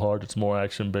think it's too hard. It's more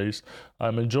action-based.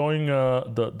 I'm enjoying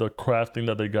the crafting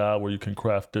that they got, where you can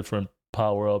craft different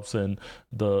power-ups, and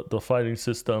the fighting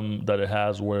system that it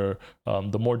has, where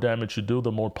the more damage you do,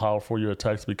 the more powerful your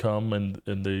attacks become, and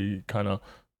they kind of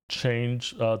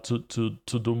change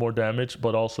to do more damage,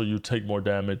 but also you take more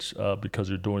damage because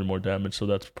you're doing more damage. So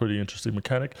that's pretty interesting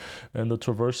mechanic. And the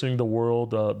traversing the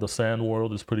world, the sand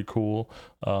world, is pretty cool.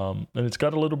 And it's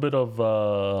got a little bit of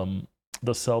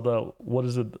the Zelda. What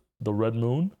is it? The Red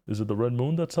Moon? Is it the Red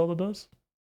Moon that Zelda does?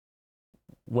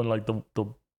 When like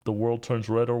the world turns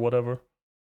red or whatever.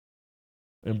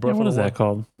 In Yeah, Breath what of is the that Wild.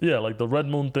 called? Yeah, like the Red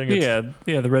Moon thing. Yeah,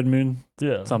 the Red Moon,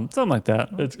 Yeah. something like that.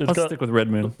 It's Let's got stick with Red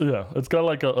Moon. Yeah, it's got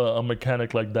like a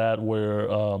mechanic like that, where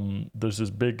there's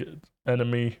this big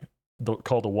enemy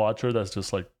called the Watcher that's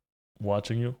just like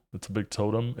watching you. It's a big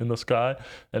totem in the sky,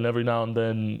 and every now and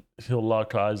then he'll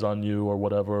lock eyes on you or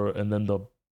whatever, and then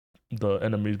the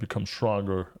enemies become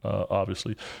stronger,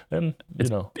 obviously. And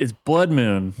It's Blood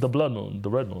Moon. the Blood Moon,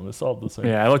 the Red Moon, it's all the same.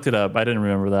 Yeah, I looked it up. I didn't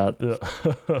remember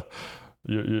that. Yeah.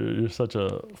 You're such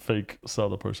a fake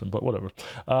Zelda person, but whatever.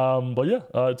 But yeah,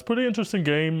 it's a pretty interesting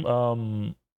game.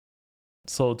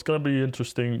 So it's gonna be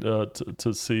interesting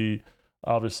to see.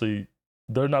 Obviously,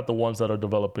 they're not the ones that are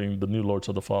developing the new Lords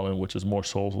of the Fallen, which is more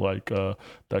Souls-like.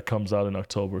 That comes out in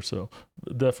October. So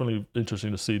definitely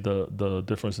interesting to see the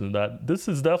difference in that. This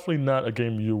is definitely not a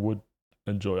game you would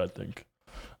enjoy, I think.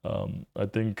 I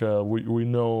think we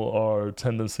know our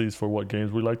tendencies for what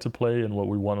games we like to play and what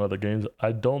we want out of the games.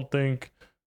 I don't think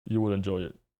you would enjoy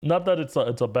it. Not that it's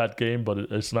a bad game, but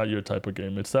it's not your type of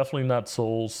game. It's definitely not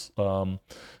Souls, and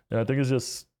I think it's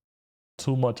just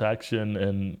too much action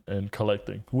and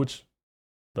collecting, which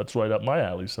that's right up my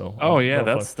alley. So Oh yeah,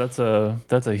 that's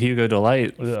a Hugo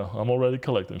delight. yeah, I'm already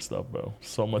collecting stuff, bro.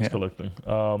 So much Yeah. collecting.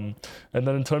 And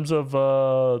then in terms of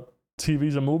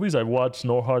TVs and movies, I watched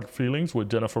No Hard Feelings with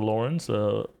Jennifer Lawrence.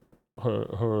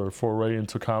 Her foray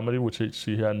into comedy, which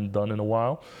she hadn't done in a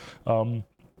while.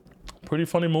 Pretty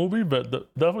funny movie, but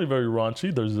definitely very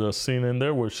raunchy. There's a scene in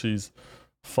there where she's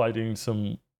fighting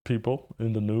some people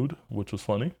in the nude, which was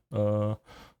funny.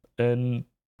 And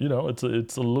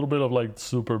it's a little bit of like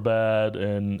Super Bad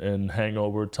and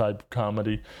Hangover type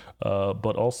comedy,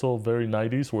 but also very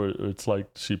 90s, where it's like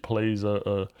she plays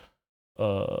a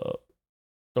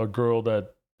girl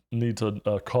that needs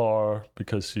a car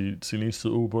because she needs to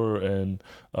Uber, and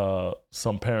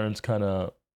some parents kind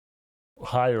of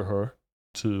hire her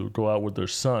to go out with their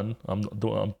son. I'm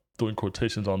doing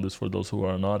quotations on this for those who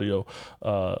are on audio.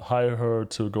 Hire her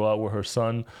to go out with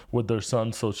their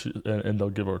son, so and they'll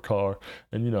give her a car,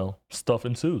 and stuff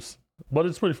ensues. But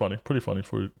it's pretty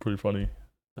funny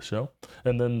show.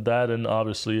 And then that, and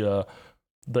obviously the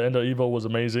end of Evo was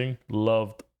amazing.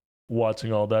 Loved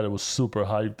watching all that. It was super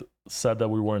hyped. Sad that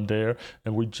we weren't there.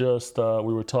 And we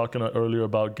were talking earlier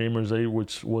about Gamers 8,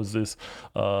 which was this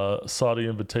Saudi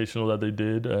invitational that they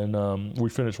did, and we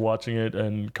finished watching it.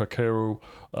 And Kakeru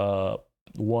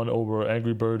won over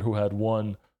Angry Bird, who had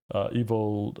won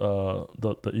Evo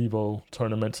the Evo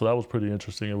tournament. So that was pretty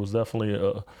interesting. It was definitely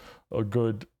a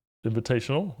good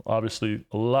invitational. Obviously,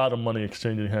 a lot of money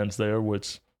exchanging hands there,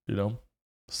 which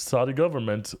Saudi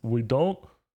government, we don't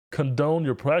condone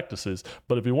your practices,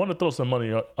 but if you want to throw some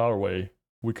money our way,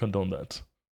 we condone that.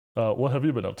 What have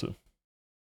you been up to?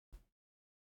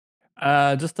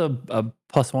 Just a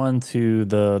 +1 to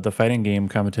the fighting game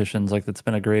competitions. Like, it's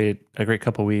been a great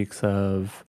couple weeks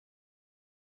of.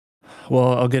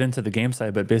 Well, I'll get into the game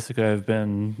side, but basically, I've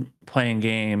been playing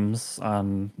games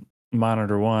on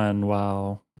monitor 1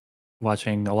 while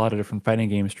watching a lot of different fighting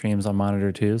game streams on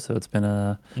monitor 2. So it's been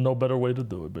No better way to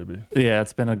do it, baby. yeah,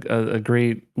 it's been a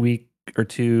great week or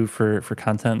two for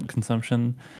content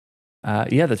consumption.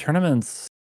 Yeah, the tournaments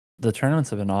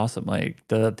have been awesome. Like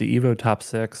the Evo top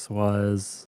 6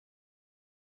 was.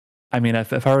 I mean,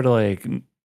 if I were to like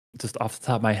just off the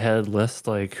top of my head list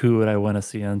like who would I want to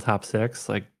see in top 6,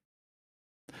 like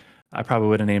I probably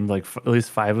would have named like at least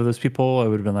 5 of those people. I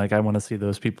would have been like, I want to see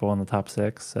those people in the top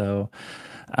 6. So,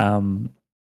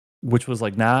 which was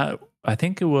like not. I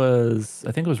think it was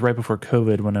right before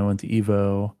COVID when I went to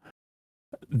Evo.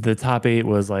 The top 8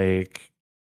 was like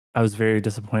I was very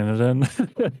disappointed in.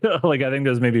 Like I think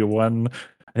there was maybe one.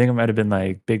 I think it might have been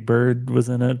like Big Bird was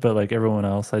in it, but like everyone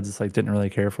else, I just like didn't really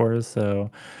care for. So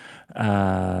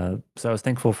I was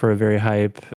thankful for a very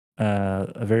hype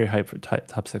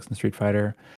top 6 in Street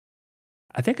Fighter.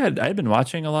 I think I'd been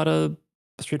watching a lot of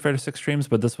Street Fighter 6 streams,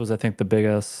 but this was I think the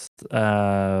biggest,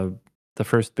 the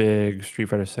first big Street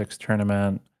Fighter 6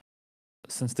 tournament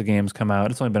since the game's come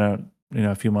out. It's only been out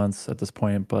a few months at this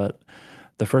point, but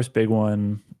the first big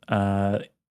one,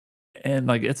 and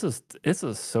like it's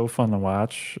just so fun to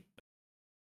watch.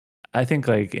 I think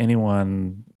like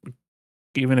anyone,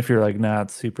 even if you're like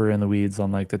not super in the weeds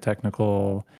on like the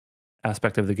technical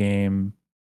aspect of the game,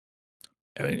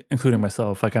 I mean, including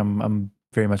myself, like I'm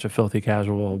very much a filthy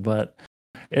casual, but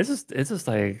it's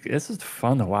just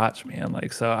fun to watch, man.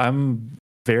 Like so I'm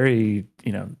very,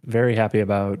 very happy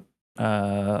about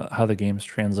how the game's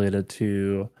translated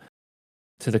to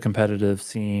the competitive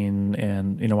scene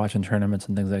and watching tournaments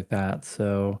and things like that.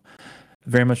 So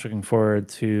very much looking forward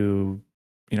to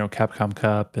Capcom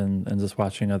Cup and just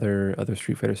watching other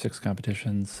Street Fighter 6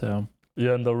 competitions. So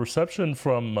Yeah, and the reception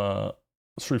from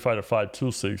Street Fighter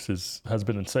 526 has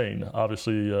been insane.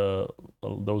 Obviously, there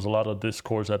was a lot of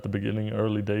discourse at the beginning,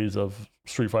 early days of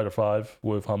Street Fighter 5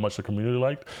 with how much the community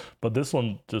liked. But this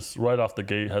one, just right off the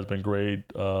gate, has been great.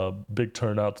 Big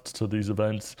turnout to these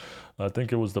events. I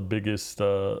think it was the biggest,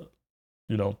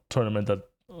 tournament that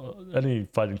any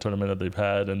fighting tournament that they've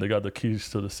had, and they got the keys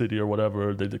to the city or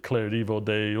whatever. They declared Evo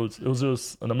Day. It was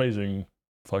just an amazing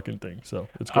fucking thing. So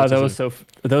it's great that to was see.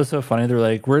 that was so funny. They're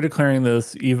like, we're declaring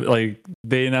this like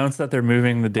they announced that they're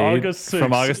moving the date August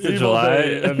from 6th, August to Evo July.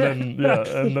 Day, and then Yeah,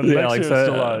 next like year is so.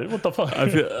 July. What the fuck? I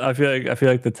feel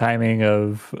like the timing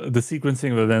of the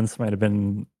sequencing of events might have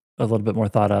been a little bit more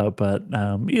thought out, but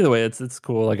either way, it's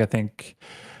cool. Like I think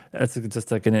it's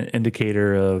just like an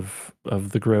indicator of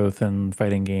the growth in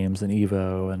fighting games and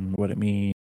Evo and what it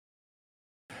means.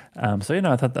 So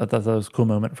I thought that was a cool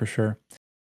moment for sure.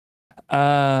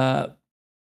 Uh,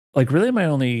 like really, my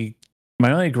only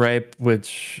gripe,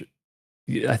 which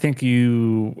I think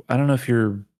I don't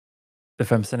know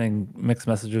if I'm sending mixed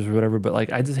messages or whatever, but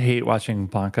like I just hate watching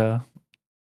Blanca.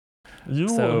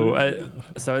 So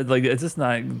like it's just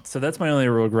not. So that's my only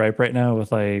real gripe right now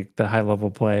with like the high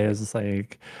level play is just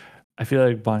like I feel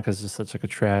like Blanca's just such like a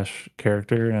trash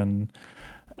character and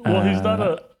well,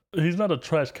 uh he's not a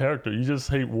trash character. You just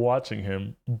hate watching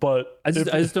him. But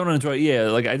if I just don't enjoy. Yeah,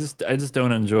 like I just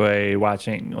don't enjoy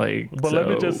watching. Like but let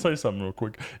me just so. say something real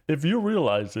quick. If you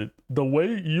realize it, the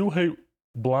way you hate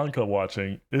Blanca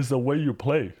watching is the way you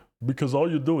play, because all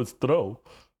you do is throw.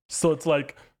 So it's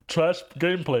like trash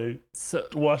gameplay So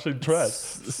watching trash.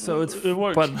 so it's It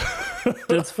works. but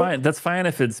that's fine. That's fine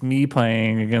if it's me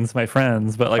playing against my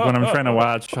friends. But like when I'm trying to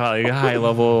watch like high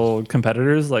level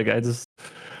competitors, like it's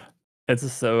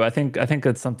just so I think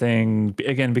it's something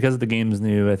again because the game's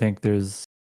new. I think there's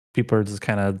people are just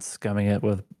kind of scumming it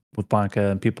with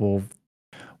Blanca and people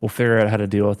we'll figure out how to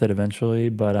deal with it eventually.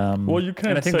 But Well, you and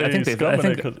can't say I scumming it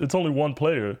think because it's only one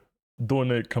player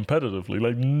doing it competitively.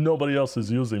 Like nobody else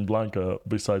is using Blanca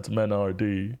besides Mena or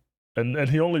D, and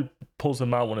he only pulls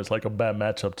him out when it's like a bad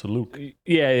matchup to Luke.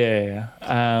 Yeah.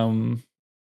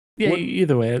 What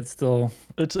Either way, it's still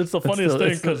it's the funniest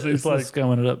thing because he's it's still like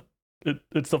scumming it up.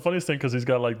 it's the funniest thing because he's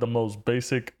got like the most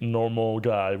basic normal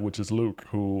guy, which is Luke,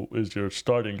 who is your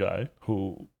starting guy.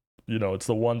 Who it's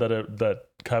the one that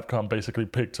Capcom basically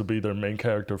picked to be their main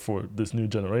character for this new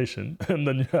generation, and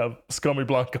then you have Scummy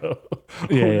Blanca.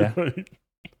 Yeah.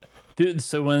 Dude,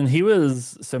 so when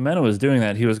Mena was doing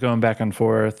that, he was going back and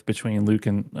forth between Luke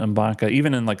and Blanca,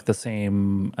 even in like the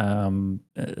same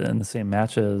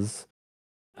matches.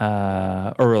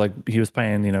 Or like he was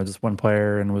playing, just one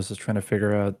player and was just trying to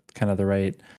figure out kind of the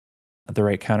right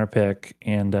counter pick.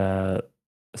 And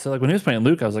so like when he was playing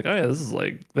Luke, I was like, oh yeah,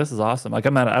 this is awesome. Like I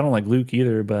don't like Luke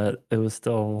either, but it was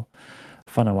still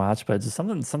fun to watch. But just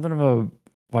something about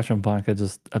watching Blanca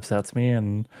just upsets me.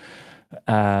 And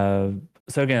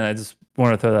so again, I just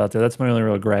want to throw that out there. That's my only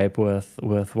real gripe with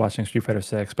watching Street Fighter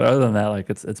 6. But other than that, like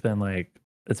it's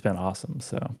been awesome.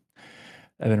 So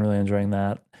I've been really enjoying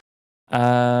that.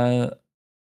 And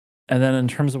then in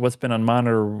terms of what's been on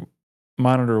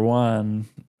Monitor One,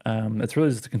 it's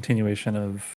really just a continuation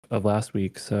of last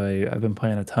week. So I've been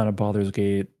playing a ton of Baldur's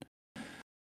Gate.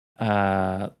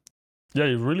 Yeah,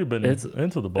 you've really been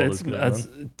into the Baldur's Gate,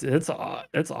 man. It's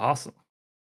awesome.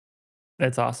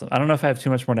 It's awesome. I don't know if I have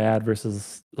too much more to add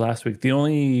versus last week.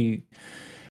 The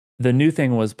new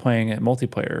thing was playing it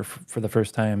multiplayer for the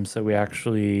first time. So we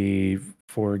actually,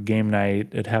 for game night,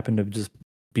 it happened to just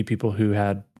be people who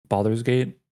had Baldur's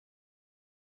Gate.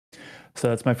 So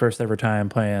that's my first ever time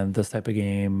playing this type of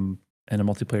game in a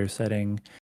multiplayer setting.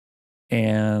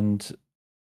 And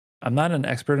I'm not an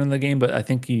expert in the game, but I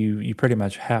think you pretty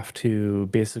much have to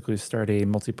basically start a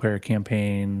multiplayer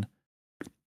campaign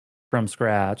from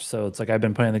scratch. So it's like I've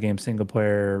been playing the game single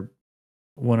player,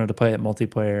 wanted to play it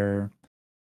multiplayer,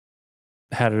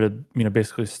 had to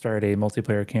basically start a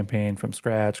multiplayer campaign from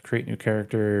scratch, create new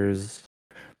characters.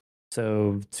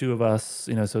 So two of us,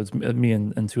 so it's me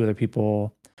and two other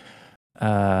people.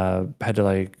 Had to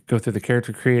like go through the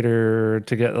character creator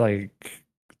to get like,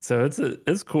 so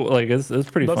it's cool. Like it's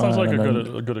pretty That fun. sounds like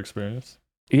a good experience.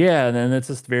 Yeah, and then it's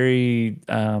just very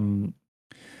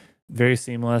very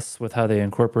seamless with how they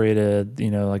incorporated,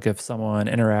 like if someone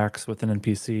interacts with an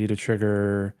NPC to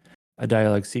trigger a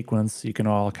dialogue sequence, you can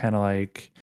all kind of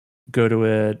like go to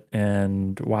it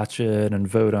and watch it and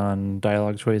vote on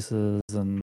dialogue choices.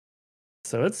 And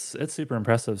so it's super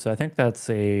impressive. So I think that's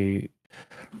like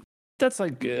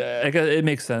I guess it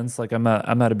makes sense. Like I'm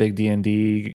not a big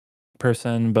D&D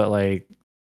person, but like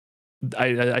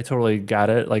I totally got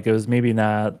it. Like it was maybe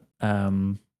not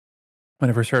when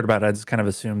I first heard about it, I just kind of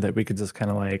assumed that we could just kind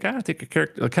of like take a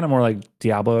character, kind of more like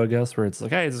Diablo, I guess, where it's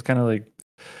like hey, just kind of like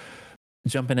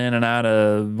jumping in and out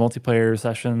of multiplayer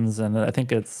sessions. And I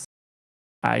think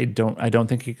I don't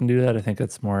think you can do that. I think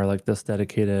it's more like this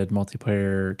dedicated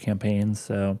multiplayer campaign.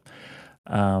 So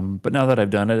but now that I've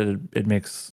done it, it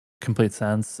makes complete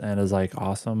sense and is like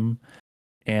awesome.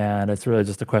 And it's really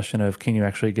just a question of can you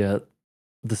actually get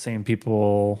the same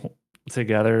people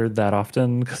together that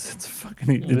often, because it's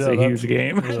a huge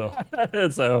game. Yeah.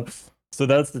 so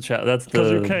that's the chat. That's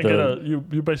because you can't get you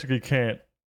basically can't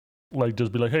like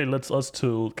just be like, hey, let's us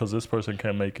two because this person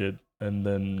can't make it, and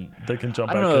then they can jump.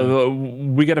 I don't know.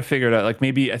 We got to figure it out. Like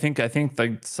maybe I think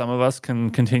like some of us can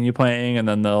continue playing, and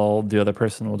then the other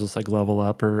person will just like level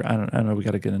up, or I don't know. We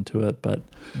got to get into it. But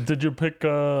did you pick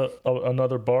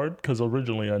another bard? Because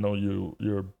originally I know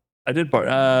you're. I did bard.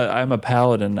 I'm a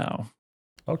paladin now.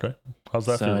 Okay, how's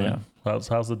that feeling? Yeah.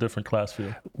 How's the different class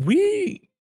feel? We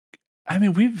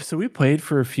played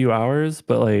for a few hours,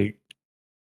 but like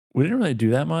we didn't really do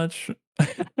that much.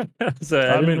 So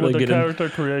I mean, with the character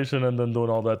creation and then doing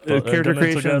all that character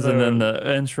creations and then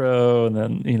the intro and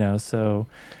then so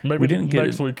maybe we didn't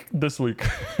get this week.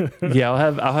 Yeah,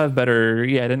 I'll have better.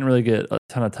 Yeah, I didn't really get a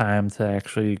ton of time to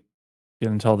actually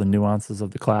get into all the nuances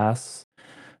of the class.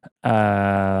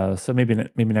 So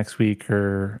maybe next week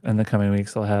or in the coming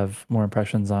weeks I'll have more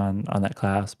impressions on that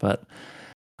class. But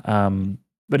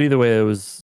either way, it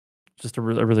was just a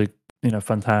really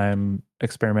fun time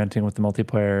experimenting with the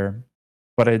multiplayer.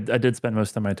 But I did spend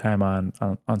most of my time on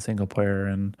single player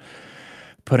and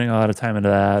putting a lot of time into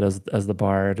that as the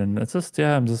bard. And it's just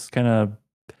I'm just kind of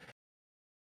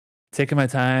taking my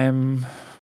time,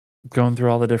 going through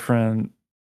all the different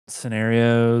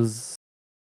scenarios,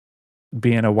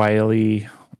 being a wily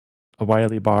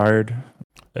bard.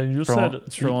 And you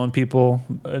said trolling people.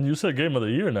 and you said game of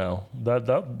the year now.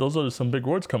 Those are some big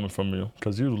words coming from you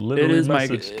because you It literally is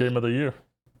messaged game of the year.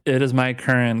 it is my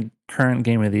current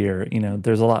game of the year. You know,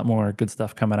 there's a lot more good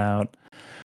stuff coming out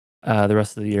the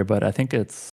rest of the year, but I think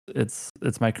it's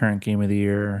my current game of the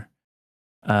year.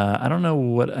 I don't know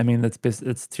what I mean.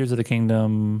 It's Tears of the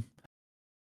Kingdom.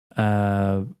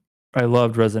 Uh, I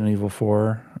loved Resident Evil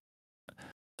 4,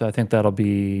 so I think that'll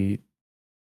be,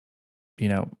 you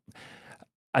know,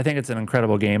 I think it's an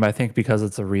incredible game. I think because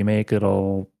it's a remake,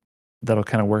 that'll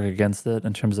kind of work against it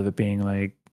in terms of it being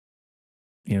like,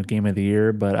 you know, game of the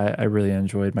year. But I really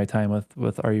enjoyed my time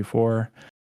with RU4.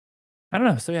 I don't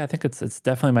know. So yeah, I think it's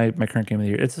definitely my current game of the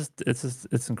year.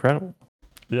 It's incredible.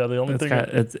 Yeah, It's got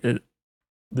it.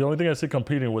 the only thing I see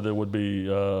competing with it would be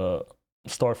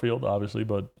Starfield, obviously,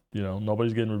 but you know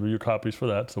nobody's getting review copies for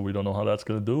that, so we don't know how that's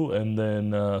gonna do. And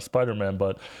then Spider-Man,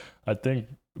 but I think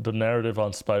the narrative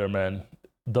on Spider-Man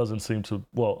doesn't seem to.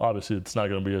 Well, obviously, it's not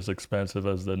gonna be as expansive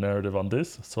as the narrative on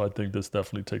this, so I think this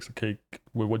definitely takes a cake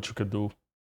with what you could do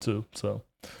too. So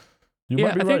you Yeah,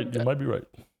 might be I right. think You might be right.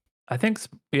 I think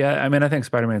yeah. I mean, I think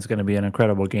Spider-Man is going to be an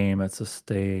incredible game. It's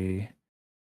just I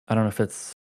don't know if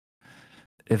it's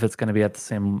going to be at the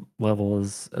same level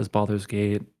as Baldur's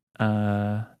Gate.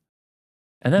 Uh,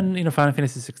 and then you know Final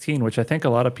Fantasy 16, which I think a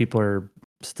lot of people are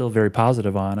still very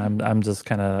positive on. I'm just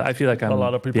kind of I feel like A lot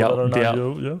I'm of people that are not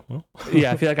you, yeah. Well.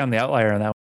 yeah, I feel like I'm the outlier on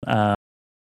that one.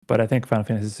 But I think Final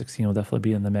Fantasy 16 will definitely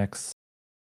be in the mix,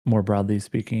 more broadly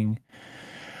speaking.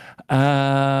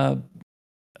 Uh,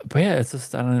 but yeah, it's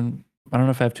just I don't know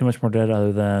if I have too much more to add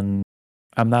other than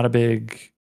I'm not a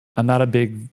big I'm not a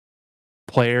big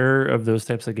player of those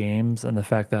types of games, and the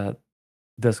fact that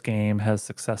this game has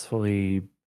successfully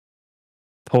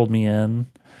pulled me in,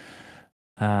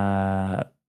 uh,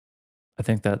 I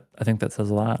think that says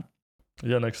a lot.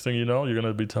 Yeah, next thing you know, you're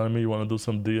gonna be telling me you want to do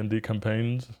some D&D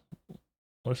campaigns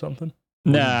or something.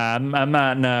 Nah, I'm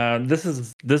not. No,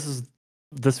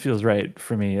 this feels right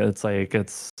for me. It's like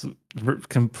it's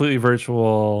completely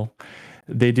virtual.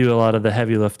 They do a lot of the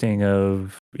heavy lifting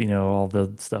of you know all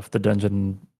the stuff the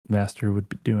dungeon master would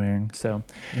be doing. So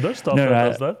There's stuff no, that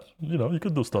does that. You know, you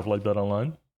could do stuff like that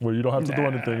online where you don't have to do nah,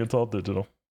 anything. It's all digital.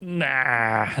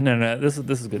 no. This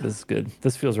is good. This is good.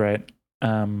 This feels right.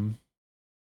 Um,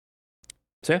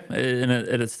 so yeah, and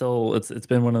it's still it's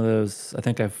been one of those. I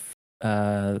think I've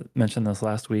mentioned this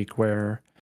last week where,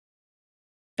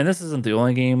 and this isn't the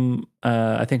only game.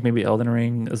 I think maybe Elden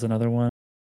Ring is another one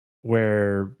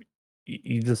where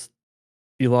you just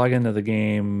you log into the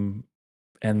game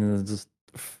and then just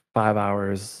 5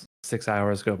 hours, 6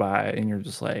 hours go by, and you're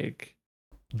just like,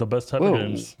 The best type of whoa,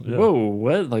 games. Yeah. whoa,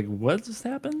 what? Like, what just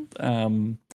happened?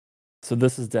 So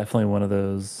this is definitely one of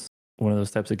those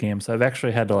types of games. So I've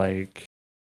actually had to like,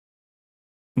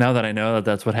 now that I know that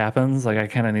that's what happens, like I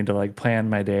kind of need to like plan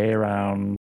my day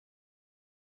around.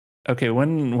 Okay,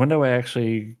 when do I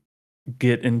actually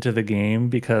get into the game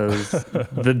because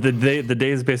the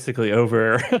day is basically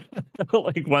over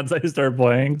like once I start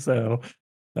playing, so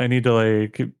I need to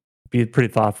like be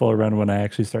pretty thoughtful around when I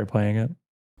actually start playing it.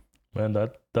 Man,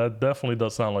 that definitely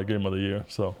does sound like game of the year.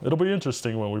 So it'll be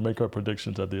interesting when we make our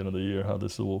predictions at the end of the year how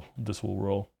this will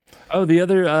roll. Oh, the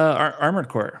other Armored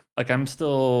Core. Like I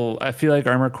feel like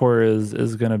Armored Core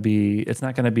is going to be it's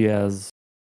not going to be as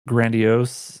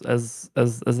grandiose as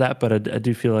that, but I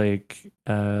do feel like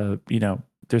you know,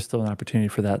 there's still an opportunity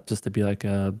for that just to be like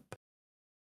a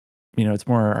you know, it's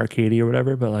more arcadey or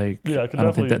whatever, but like Yeah, I could I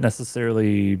don't think that definitely.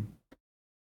 necessarily,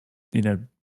 you know,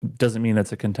 doesn't mean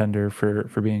that's a contender for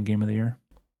being game of the year.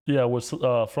 Yeah, with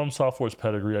From Software's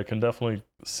pedigree, I can definitely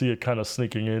see it kind of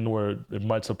sneaking in where it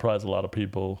might surprise a lot of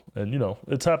people. And you know,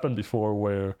 it's happened before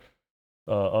where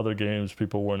other games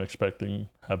people weren't expecting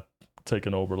have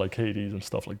taken over, like Hades and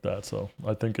stuff like that. So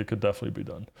I think it could definitely be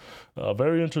done.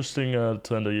 Very interesting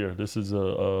to end the year. This is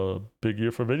a big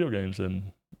year for video games,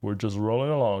 and we're just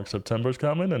rolling along. September's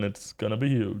coming, and it's gonna be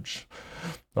huge.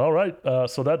 All right,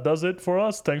 so that does it for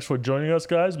us. Thanks for joining us,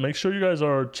 guys. Make sure you guys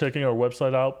are checking our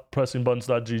website out,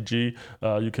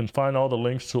 pressingbuttons.gg. You can find all the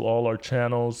links to all our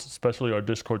channels, especially our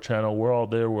Discord channel. We're all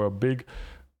there. We're a big,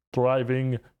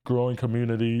 thriving, growing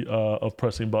community of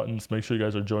pressing buttons. Make sure you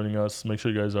guys are joining us. Make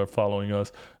sure you guys are following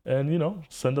us, and you know,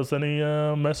 send us any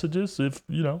messages if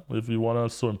you want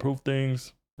us to improve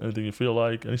things, anything you feel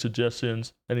like, any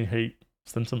suggestions, any hate.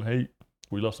 Send some hate.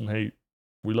 We love some hate.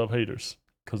 We love haters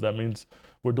because that means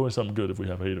we're doing something good if we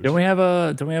have haters. Don't we have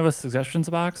a suggestions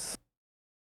box?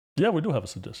 Yeah, we do have a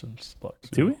suggestions box.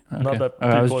 Do we? Okay. Not that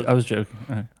I was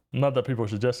joking. not that people are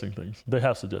suggesting things. They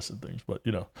have suggested things, but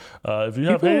you know, if you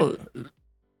have People hate,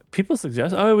 People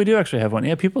suggest. Oh, we do actually have one.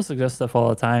 Yeah, people suggest stuff all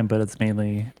the time, but it's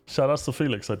mainly. Shout outs to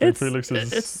Felix. I think Felix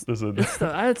it's is a,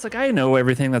 it's like I know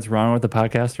everything that's wrong with the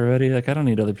podcast already. Like I don't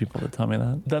need other people to tell me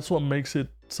that. that's what makes it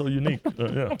so unique.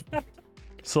 Yeah.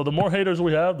 So the more haters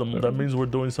we have, that means we're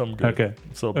doing something good. Okay.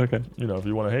 So Okay. if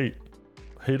you want to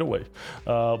hate away.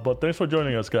 But thanks for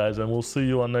joining us, guys, and we'll see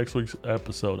you on next week's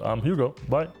episode. I'm Hugo.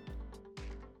 Bye.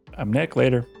 I'm Nick.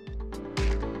 Later.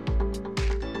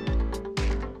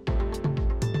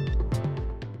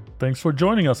 Thanks for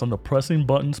joining us on the Pressing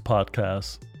Buttons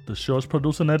podcast. The show is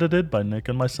produced and edited by Nick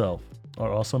and myself.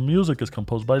 Our awesome music is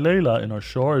composed by Layla, and our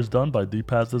show is done by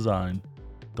D-Pads Design.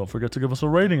 Don't forget to give us a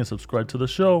rating and subscribe to the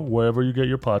show wherever you get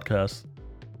your podcasts.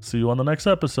 See you on the next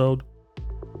episode.